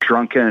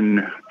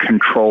drunken,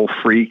 control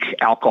freak,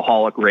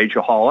 alcoholic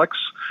rageaholics.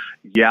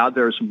 Yeah,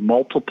 there's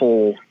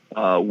multiple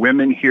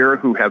women here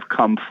who have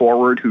come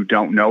forward who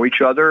don't know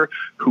each other,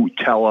 who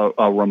tell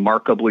a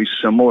remarkably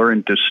similar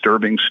and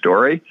disturbing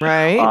story.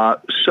 Right.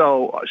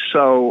 So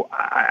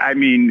I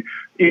mean,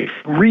 if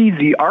you read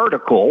the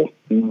article,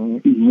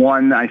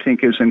 one, I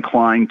think, is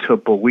inclined to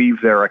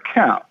believe their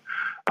account.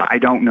 I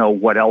don't know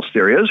what else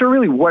there is or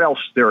really what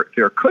else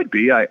there could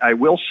be. I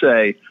will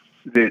say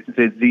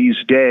that these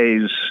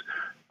days,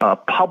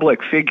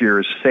 public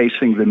figures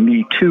facing the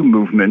Me Too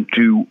movement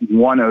do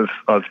one of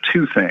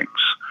two things.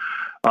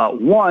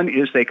 One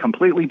is they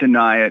completely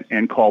deny it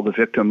and call the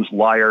victims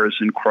liars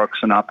and crooks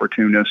and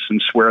opportunists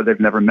and swear they've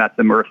never met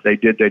them, or if they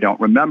did, they don't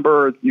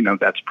remember.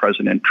 That's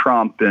President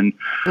Trump and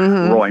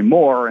Roy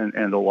Moore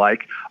and the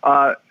like.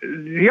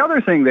 The other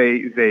thing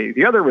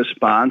the other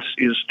response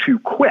is to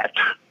quit,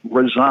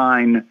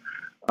 resign,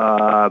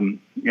 and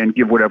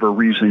give whatever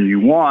reason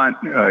you want.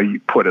 You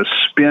put a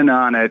spin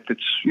on it.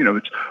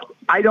 It's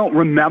I don't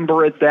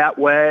remember it that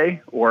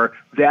way, or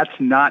that's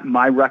not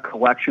my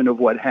recollection of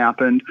what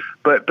happened,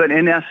 but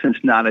in essence,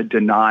 not a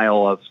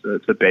denial of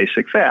the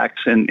basic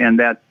facts. And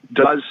that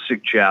does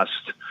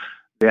suggest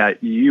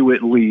that you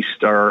at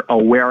least are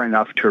aware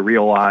enough to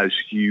realize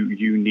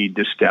you need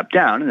to step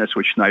down, and that's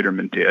what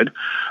Schneiderman did.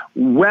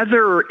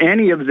 Whether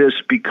any of this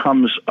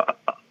becomes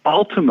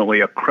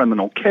ultimately a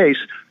criminal case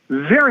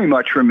very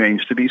much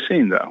remains to be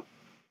seen, though.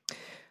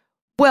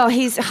 Well,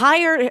 he's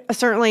hired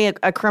certainly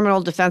a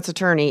criminal defense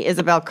attorney,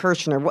 Isabel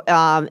Kirchner.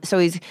 So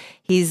he's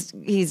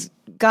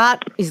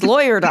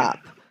lawyered up.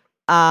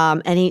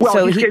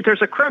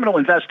 There's a criminal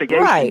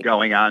investigation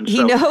going on. So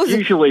he knows,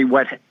 usually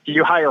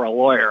you hire a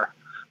lawyer.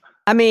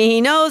 I mean, he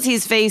knows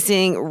he's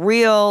facing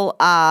real,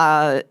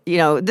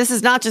 this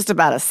is not just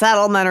about a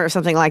settlement or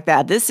something like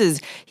that.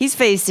 He's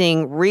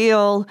facing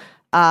real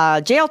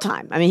jail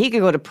time. I mean, he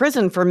could go to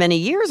prison for many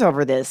years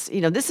over this.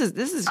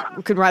 This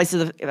could rise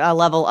to the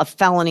level of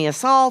felony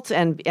assault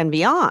and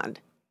beyond.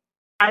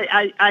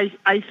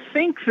 I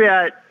think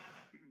that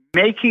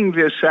making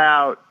this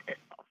out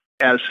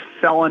as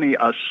felony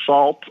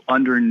assault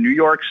under New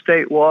York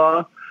state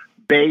law,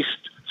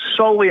 based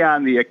solely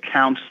on the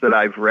accounts that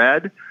I've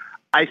read,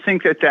 I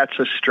think that that's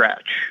a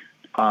stretch.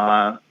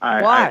 Why?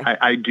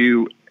 I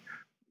do.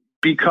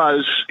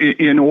 Because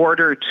in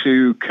order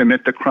to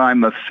commit the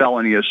crime of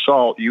felony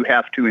assault, you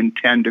have to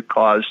intend to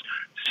cause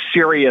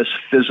serious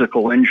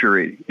physical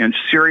injury. And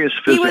serious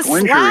physical injury...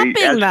 He was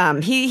slapping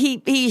them.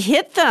 He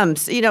hit them.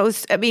 He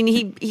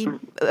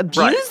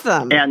abused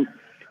them.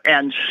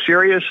 And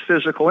serious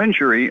physical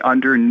injury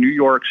under New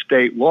York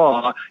state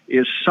law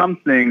is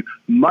something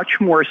much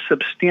more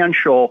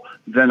substantial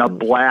than a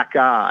black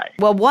eye.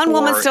 Well, one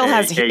woman still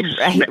has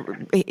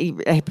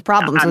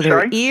problems with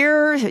her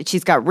ear.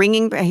 She's got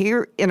ringing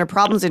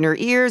problems in her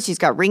ears. She's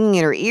got ringing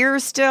in her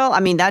ears still. I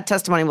mean, that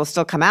testimony will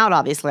still come out,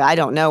 obviously. I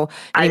don't know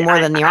any more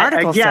than the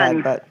article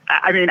said. But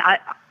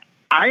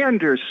I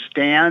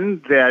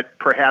understand that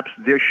perhaps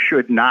this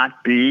should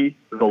not be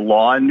the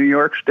law in New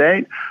York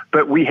state,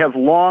 but we have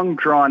long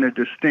drawn a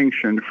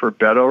distinction, for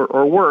better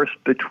or worse,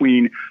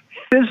 between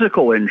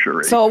physical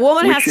injury. So a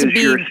woman has to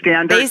be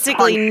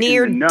basically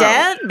near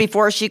dead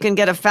before she can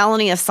get a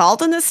felony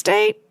assault in this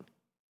state?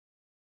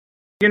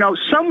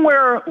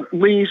 Somewhere at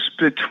least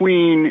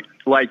between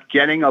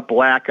getting a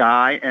black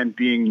eye and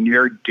being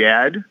near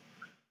dead,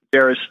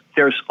 there's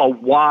a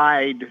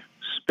wide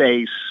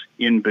space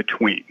in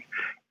between.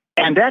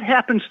 And that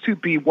happens to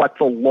be what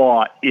the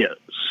law is.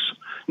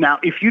 Now,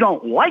 if you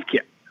don't like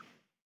it,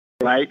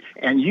 right,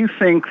 and you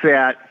think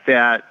that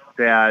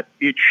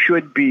it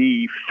should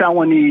be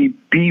felony,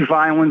 B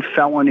violent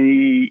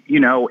felony,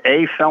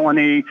 A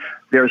felony,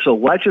 there's a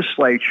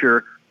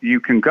legislature you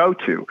can go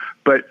to.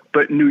 But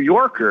New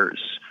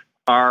Yorkers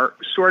are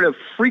sort of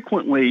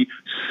frequently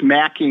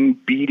smacking,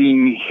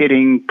 beating,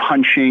 hitting,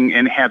 punching,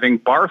 and having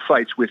bar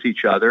fights with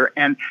each other.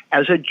 And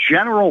as a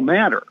general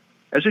matter,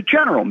 as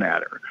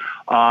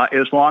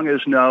long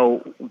as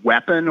no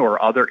weapon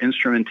or other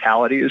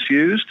instrumentality is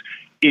used,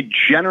 it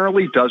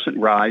generally doesn't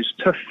rise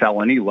to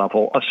felony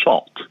level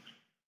assault.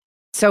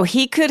 So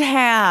he could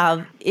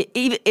have,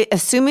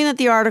 assuming that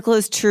the article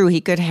is true,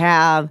 he could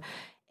have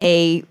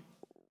a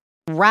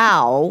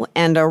row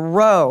and a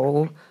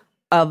row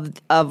of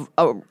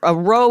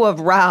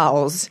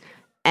rows,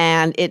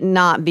 and it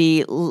not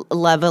be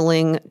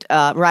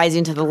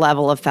rising to the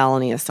level of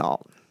felony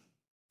assault.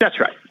 That's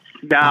right.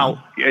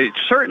 Now,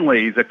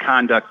 certainly the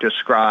conduct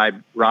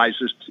described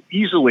rises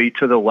easily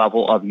to the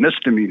level of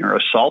misdemeanor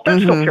assault. That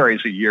still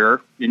carries a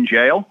year in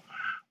jail,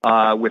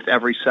 with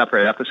every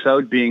separate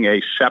episode being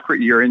a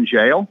separate year in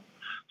jail.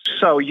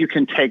 So you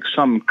can take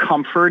some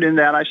comfort in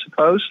that, I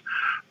suppose.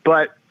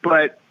 But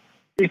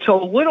it's a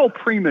little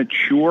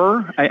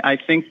premature, I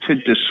think, to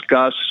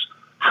discuss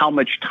how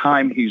much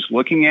time he's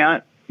looking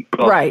at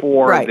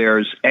before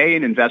there's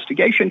an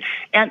investigation.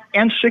 And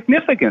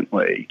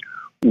significantly,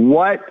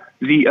 what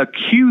the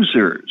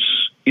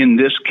accusers in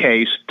this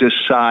case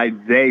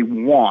decide they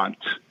want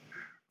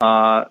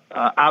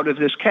out of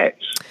this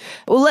case.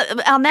 Well,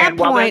 on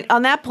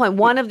that point,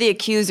 one of the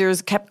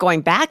accusers kept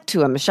going back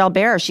to him, Michelle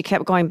Barr. She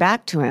kept going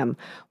back to him.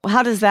 Well,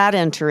 how does that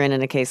enter in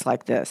a case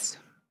like this?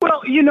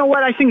 Well, you know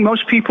what? I think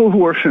most people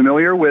who are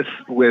familiar with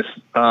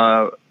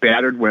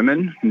battered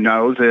women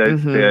know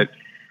that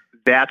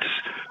that's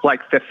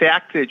like the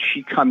fact that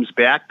she comes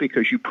back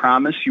because you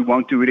promise you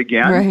won't do it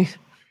again. Right.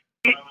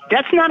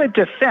 That's not a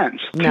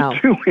defense to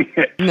doing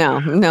it. No,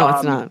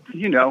 it's not.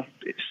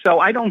 So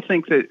I don't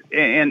think that,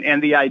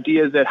 and the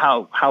idea that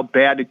how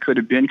bad it could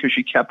have been because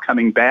she kept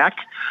coming back,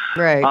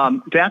 right?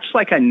 That's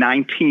like a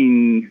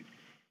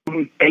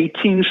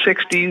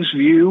 1860s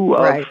view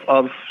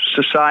of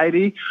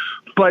society.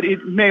 But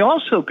it may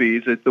also be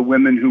that the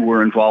women who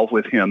were involved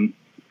with him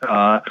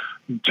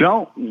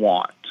don't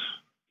want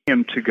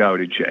him to go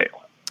to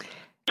jail,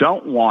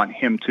 don't want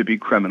him to be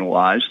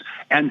criminalized,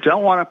 and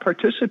don't want to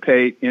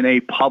participate in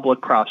a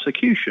public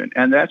prosecution.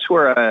 And that's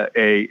where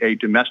a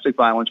domestic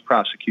violence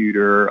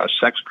prosecutor, a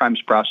sex crimes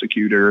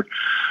prosecutor,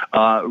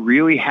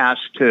 really has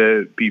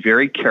to be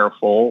very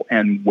careful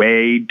and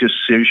weigh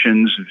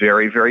decisions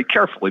very, very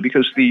carefully,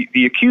 because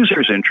the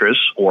accuser's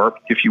interest, or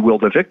if you will,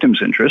 the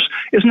victim's interest,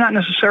 is not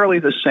necessarily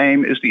the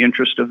same as the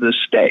interest of the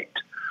state.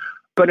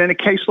 But in a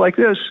case like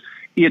this,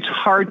 it's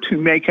hard to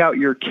make out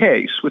your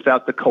case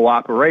without the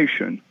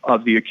cooperation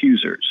of the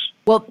accusers.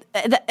 Well,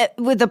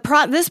 with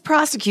this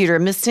prosecutor,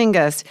 Ms.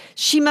 Singas,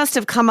 she must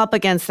have come up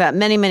against that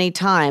many, many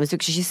times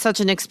because she's such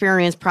an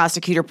experienced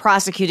prosecutor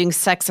prosecuting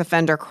sex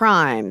offender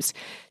crimes.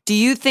 Do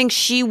you think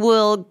she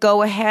will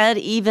go ahead,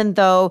 even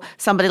though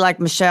somebody like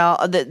Michelle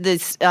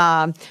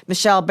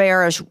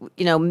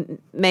Barish,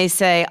 may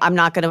say, "I'm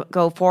not going to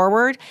go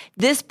forward"?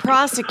 This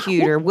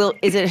prosecutor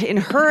is it in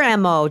her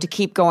MO to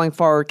keep going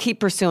forward, keep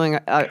pursuing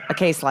a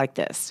case like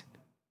this?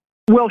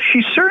 Well,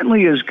 she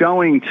certainly is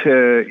going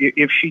to,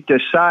 if she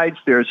decides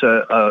there's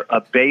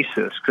a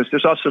basis, because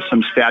there's also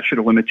some statute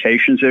of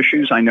limitations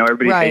issues. I know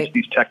everybody hates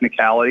these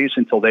technicalities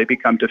until they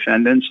become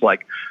defendants,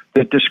 like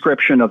the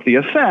description of the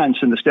offense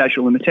and the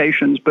statute of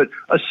limitations. But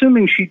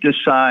assuming she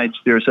decides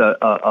there's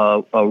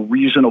a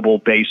reasonable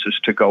basis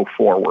to go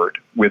forward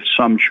with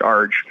some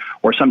charge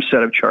or some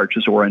set of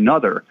charges or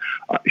another,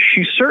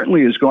 she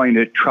certainly is going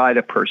to try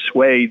to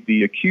persuade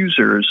the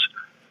accusers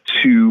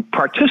to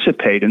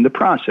participate in the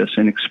process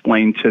and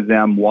explain to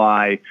them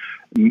why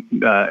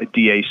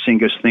DA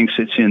Singas thinks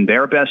it's in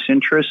their best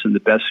interest and the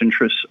best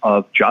interests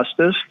of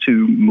justice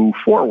to move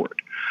forward.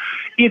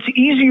 It's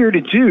easier to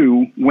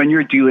do when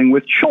you're dealing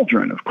with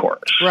children, of course.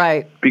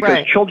 Right.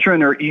 Because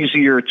children are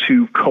easier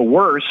to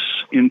coerce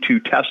into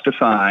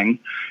testifying,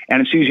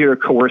 and it's easier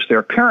to coerce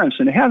their parents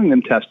into having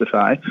them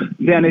testify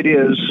than it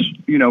is,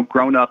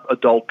 grown-up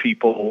adult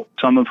people,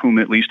 some of whom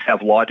at least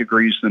have law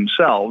degrees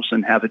themselves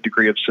and have a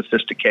degree of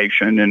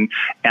sophistication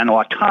and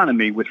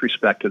autonomy with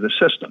respect to the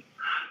system.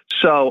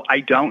 So I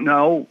don't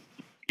know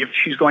if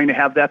she's going to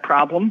have that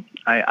problem.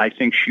 I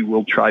think she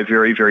will try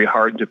very, very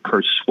hard to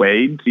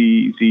persuade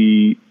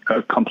the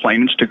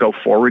complainants to go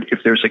forward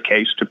if there's a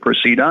case to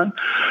proceed on.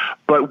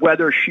 But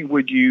whether she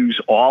would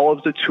use all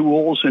of the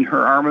tools in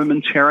her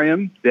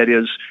armamentarium, that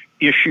is,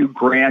 issue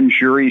grand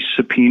jury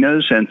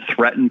subpoenas and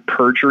threaten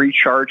perjury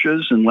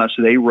charges unless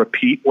they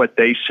repeat what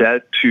they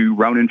said to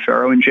Ronan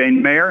Farrow and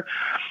Jane Mayer,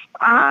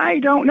 I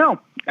don't know.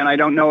 And I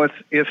don't know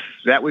if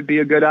that would be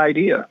a good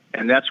idea.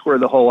 And that's where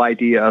the whole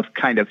idea of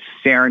kind of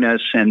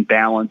fairness and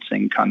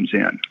balancing comes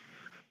in.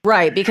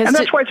 Right. And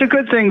that's why it's a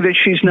good thing that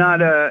she's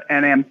not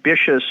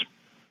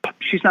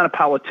she's not a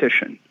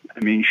politician. I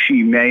mean,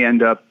 she may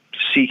end up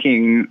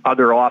seeking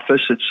other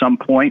office at some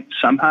point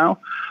somehow.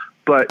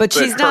 But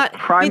she's not.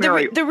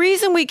 Primary. The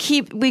reason we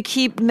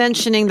keep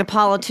mentioning the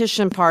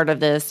politician part of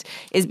this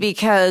is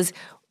because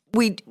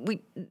we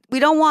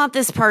don't want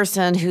this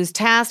person who's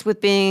tasked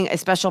with being a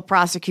special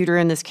prosecutor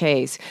in this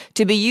case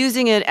to be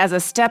using it as a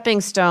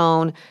stepping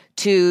stone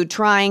to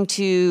trying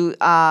to,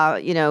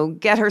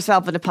 get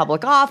herself into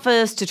public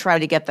office, to try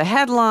to get the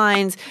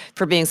headlines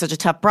for being such a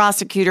tough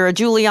prosecutor. A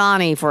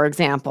Giuliani, for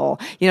example,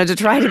 to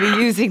try to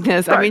be using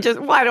this. Right. I mean, just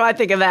why do I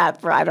think of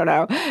that? I don't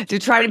know. To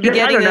try to be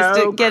getting this,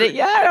 to get it.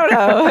 Yeah, I don't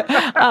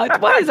know.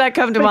 Why does that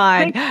come to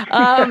mind?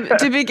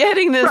 To be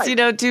getting this,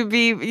 right.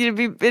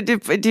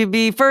 To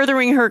be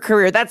furthering her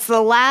career. That's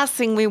the last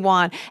thing we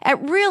want.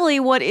 At really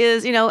what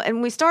is,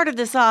 and we started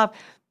this off,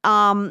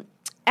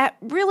 at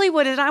really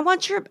what is, I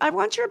want your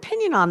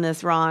opinion on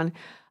this, Ron.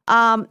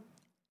 At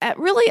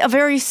really a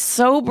very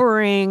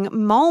sobering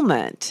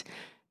moment,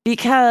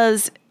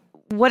 because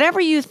whatever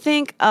you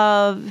think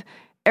of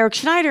Eric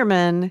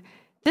Schneiderman,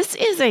 this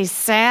is a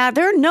sad,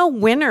 there are no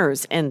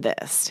winners in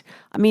this.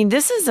 I mean,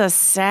 this is a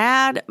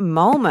sad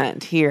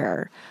moment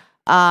here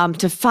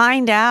to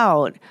find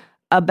out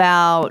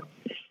about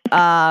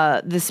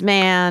this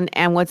man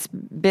and what's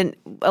been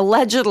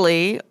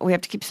allegedly, we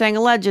have to keep saying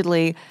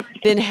allegedly,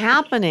 been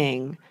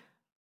happening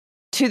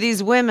to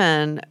these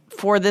women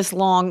for this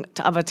long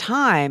of a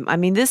time. I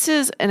mean, this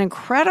is an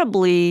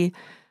incredibly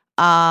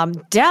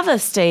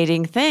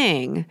devastating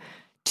thing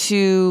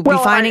to be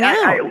finding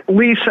out.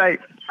 Lisa,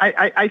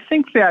 I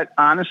think that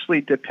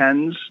honestly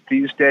depends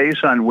these days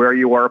on where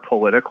you are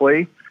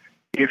politically.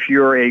 If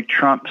you're a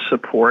Trump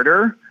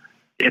supporter,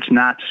 it's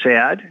not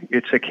sad.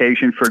 It's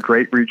occasion for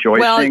great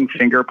rejoicing,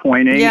 finger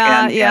pointing,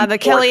 and the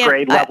Kellyanne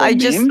grade level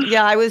memes.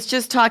 I was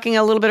just talking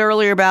a little bit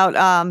earlier about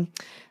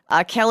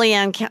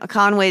Kellyanne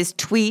Conway's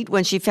tweet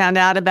when she found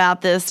out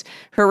about this.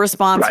 Her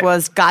response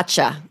was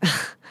 "Gotcha,"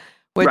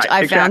 which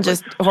I found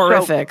just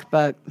horrific.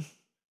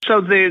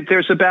 So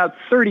there's about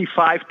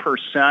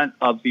 35%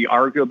 of the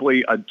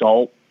arguably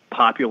adult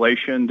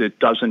population that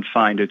doesn't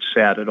find it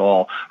sad at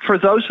all. For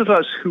those of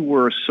us who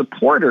were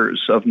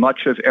supporters of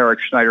much of Eric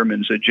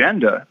Schneiderman's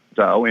agenda,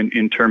 though,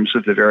 in terms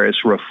of the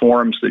various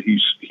reforms that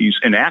he's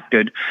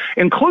enacted,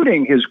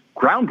 including his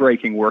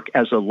groundbreaking work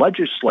as a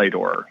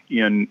legislator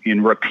in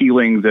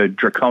repealing the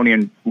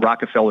draconian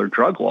Rockefeller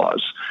drug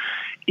laws,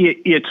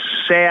 it's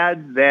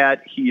sad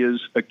that he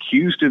is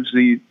accused of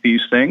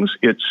these things.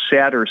 It's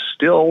sadder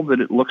still that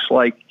it looks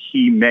like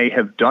he may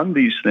have done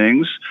these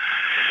things.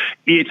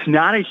 It's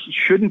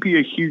shouldn't be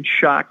a huge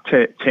shock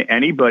to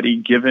anybody,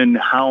 given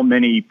how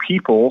many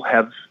people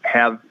have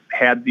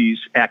had these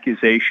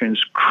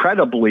accusations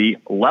credibly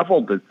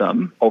leveled at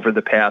them over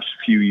the past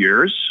few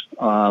years,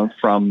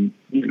 from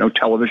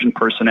television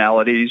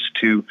personalities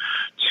to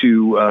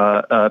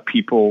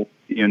people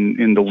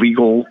in the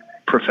legal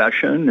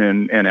profession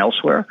and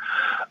elsewhere.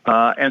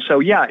 And so,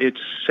 yeah, it's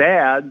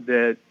sad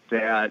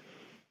that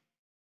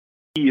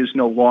he is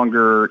no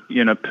longer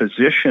in a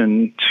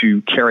position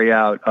to carry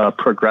out a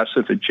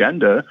progressive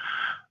agenda,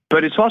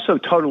 but it's also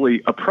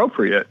totally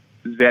appropriate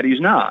that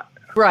he's not.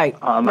 Right.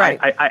 Right.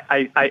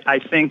 I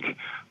think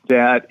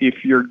that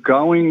if you're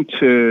going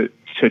to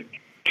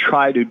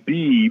try to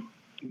be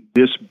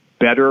this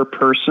better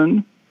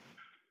person,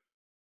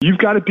 you've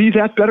got to be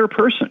that better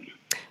person.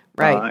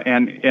 Right.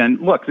 And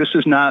look, this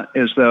is not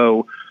as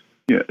though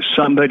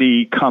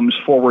somebody comes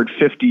forward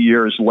 50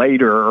 years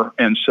later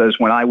and says,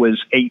 when I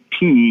was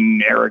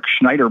 18, Eric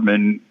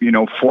Schneiderman,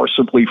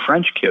 forcibly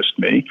French kissed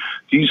me.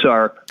 These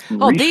are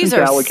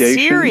recent allegations.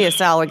 Serious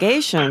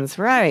allegations,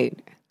 right.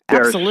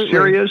 They're Absolutely.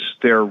 serious.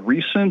 They're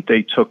recent.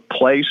 They took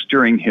place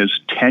during his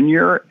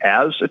tenure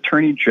as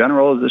Attorney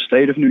General of the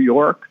state of New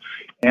York.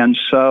 And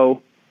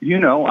so,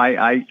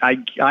 I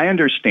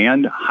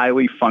understand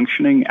highly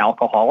functioning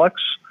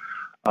alcoholics,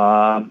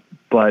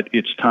 but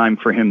it's time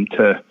for him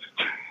to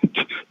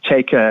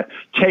take a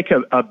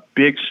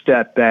big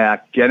step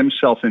back, get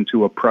himself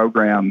into a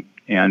program,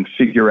 and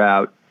figure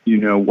out,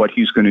 what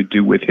he's going to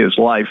do with his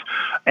life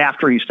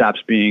after he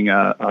stops being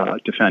a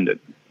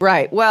defendant.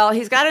 Right. Well,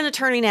 he's got an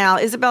attorney now,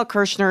 Isabel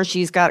Kirshner.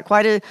 She's got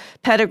quite a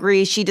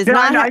pedigree. She does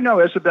not. I know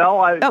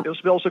Isabel.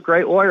 Isabel's a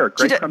great lawyer,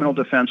 great criminal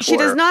defense lawyer. She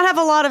does not have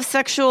a lot of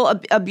sexual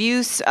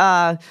abuse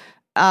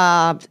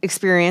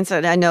experience,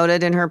 I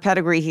noted in her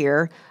pedigree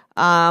here.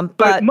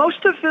 But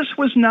most of this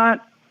was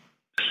not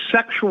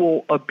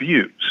sexual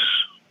abuse.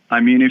 I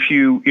mean, if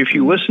you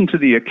listen to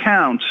the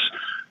accounts,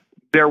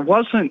 there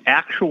wasn't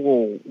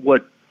actual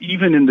what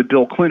even in the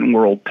Bill Clinton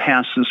world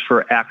passes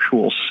for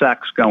actual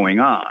sex going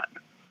on.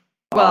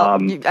 Well,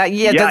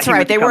 that's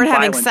right. They weren't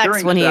having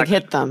sex when he had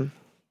hit them,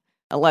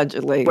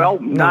 allegedly. Well, a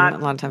lot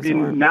of times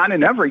not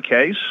in every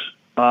case.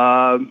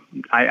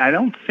 I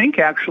don't think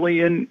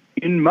actually in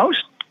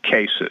most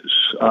cases.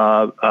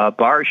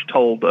 Barsh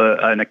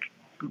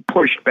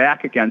pushed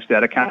back against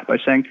that account by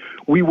saying,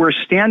 we were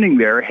standing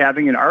there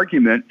having an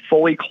argument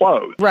fully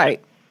clothed.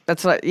 Right.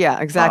 That's what, yeah,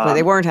 exactly.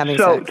 They weren't having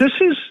sex. So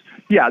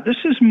this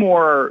is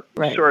more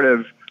sort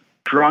of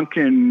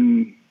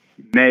drunken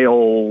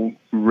male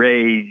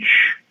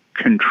rage,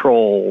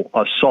 control,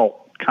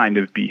 assault kind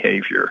of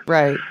behavior.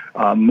 Right.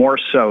 More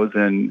so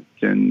than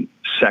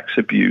sex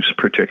abuse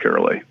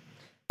particularly.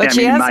 But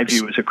in my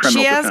view, as a criminal defense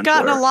lawyer. She has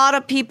gotten a lot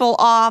of people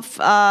off.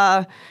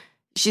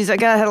 She's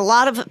had a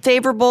lot of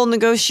favorable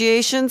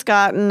negotiations,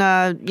 gotten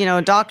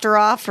a doctor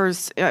off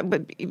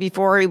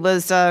before he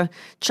was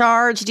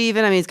charged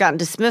even. I mean, he's gotten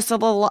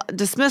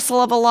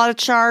dismissal of a lot of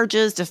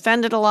charges,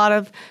 defended a lot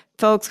of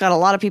folks, got a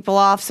lot of people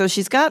off. So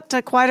she's got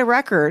quite a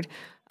record.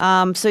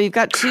 So you've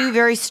got two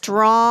very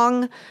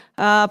strong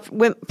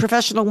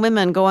professional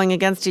women going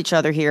against each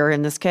other here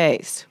in this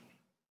case.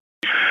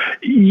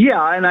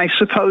 Yeah, and I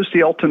suppose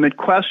the ultimate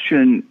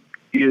question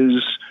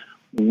is,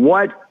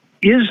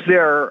 is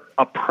there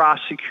a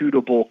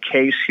prosecutable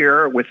case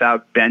here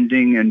without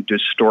bending and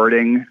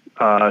distorting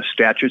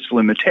statutes of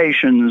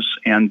limitations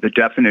and the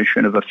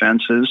definition of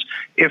offenses?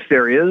 If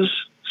there is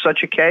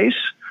such a case,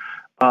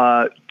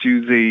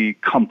 do the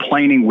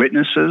complaining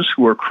witnesses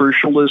who are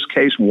crucial to this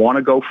case want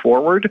to go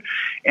forward?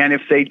 And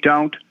if they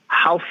don't,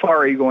 how far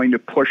are you going to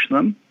push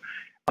them?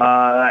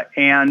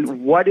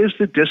 And what is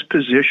the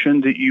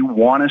disposition that you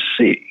want to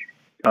see?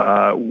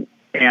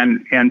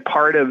 And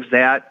part of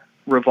that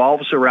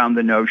revolves around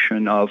the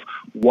notion of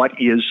what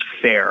is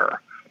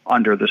fair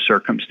under the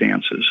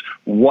circumstances.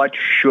 What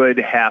should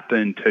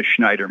happen to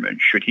Schneiderman?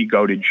 Should he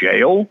go to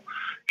jail?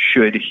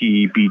 Should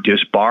he be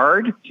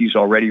disbarred? He's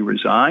already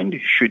resigned.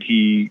 Should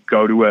he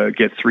go to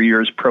get 3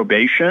 years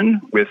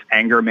probation with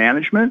anger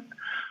management?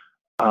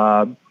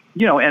 And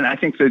I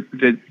think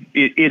that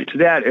it's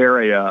that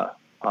area,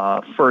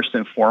 first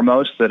and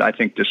foremost, that I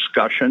think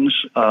discussions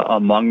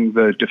among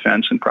the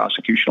defense and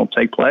prosecution will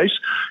take place.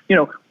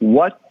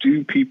 What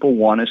do people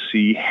want to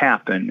see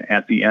happen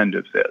at the end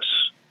of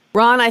this?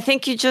 Ron, I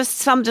think you just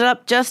summed it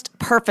up just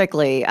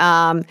perfectly.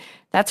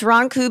 That's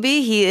Ron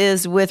Kuby. He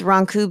is with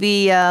Ron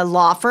Kuby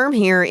Law Firm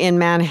here in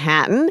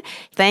Manhattan.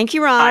 Thank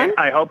you, Ron.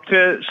 I hope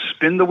to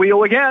spin the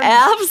wheel again.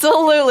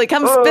 Absolutely.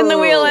 Come spin the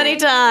wheel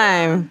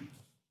anytime.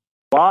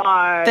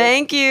 Bye.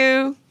 Thank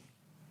you.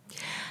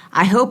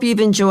 I hope you've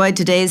enjoyed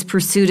today's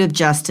Pursuit of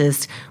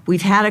Justice.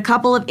 We've had a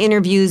couple of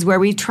interviews where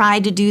we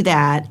tried to do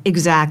that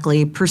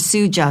exactly,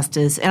 pursue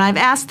justice. And I've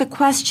asked the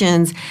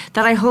questions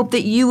that I hope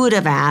that you would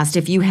have asked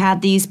if you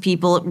had these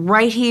people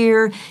right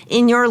here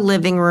in your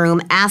living room,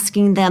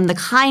 asking them the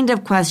kind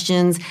of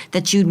questions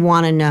that you'd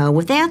want to know.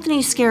 With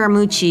Anthony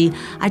Scaramucci,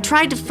 I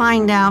tried to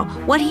find out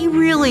what he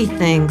really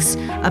thinks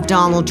of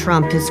Donald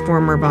Trump, his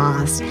former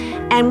boss.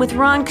 And with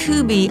Ron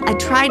Kuby, I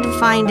tried to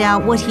find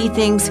out what he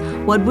thinks,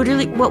 what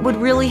would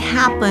really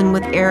happen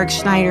with Eric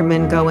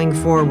Schneiderman going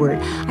forward.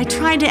 I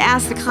tried to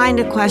ask the kind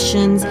of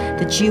questions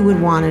that you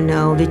would want to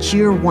know, that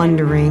you're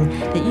wondering,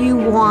 that you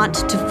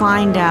want to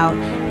find out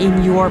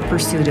in your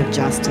pursuit of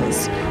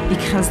justice,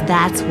 because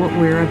that's what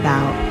we're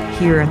about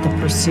here at the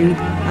Pursuit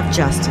of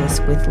Justice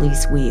with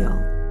Lise Wheel.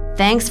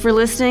 Thanks for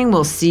listening.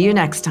 We'll see you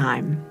next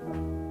time.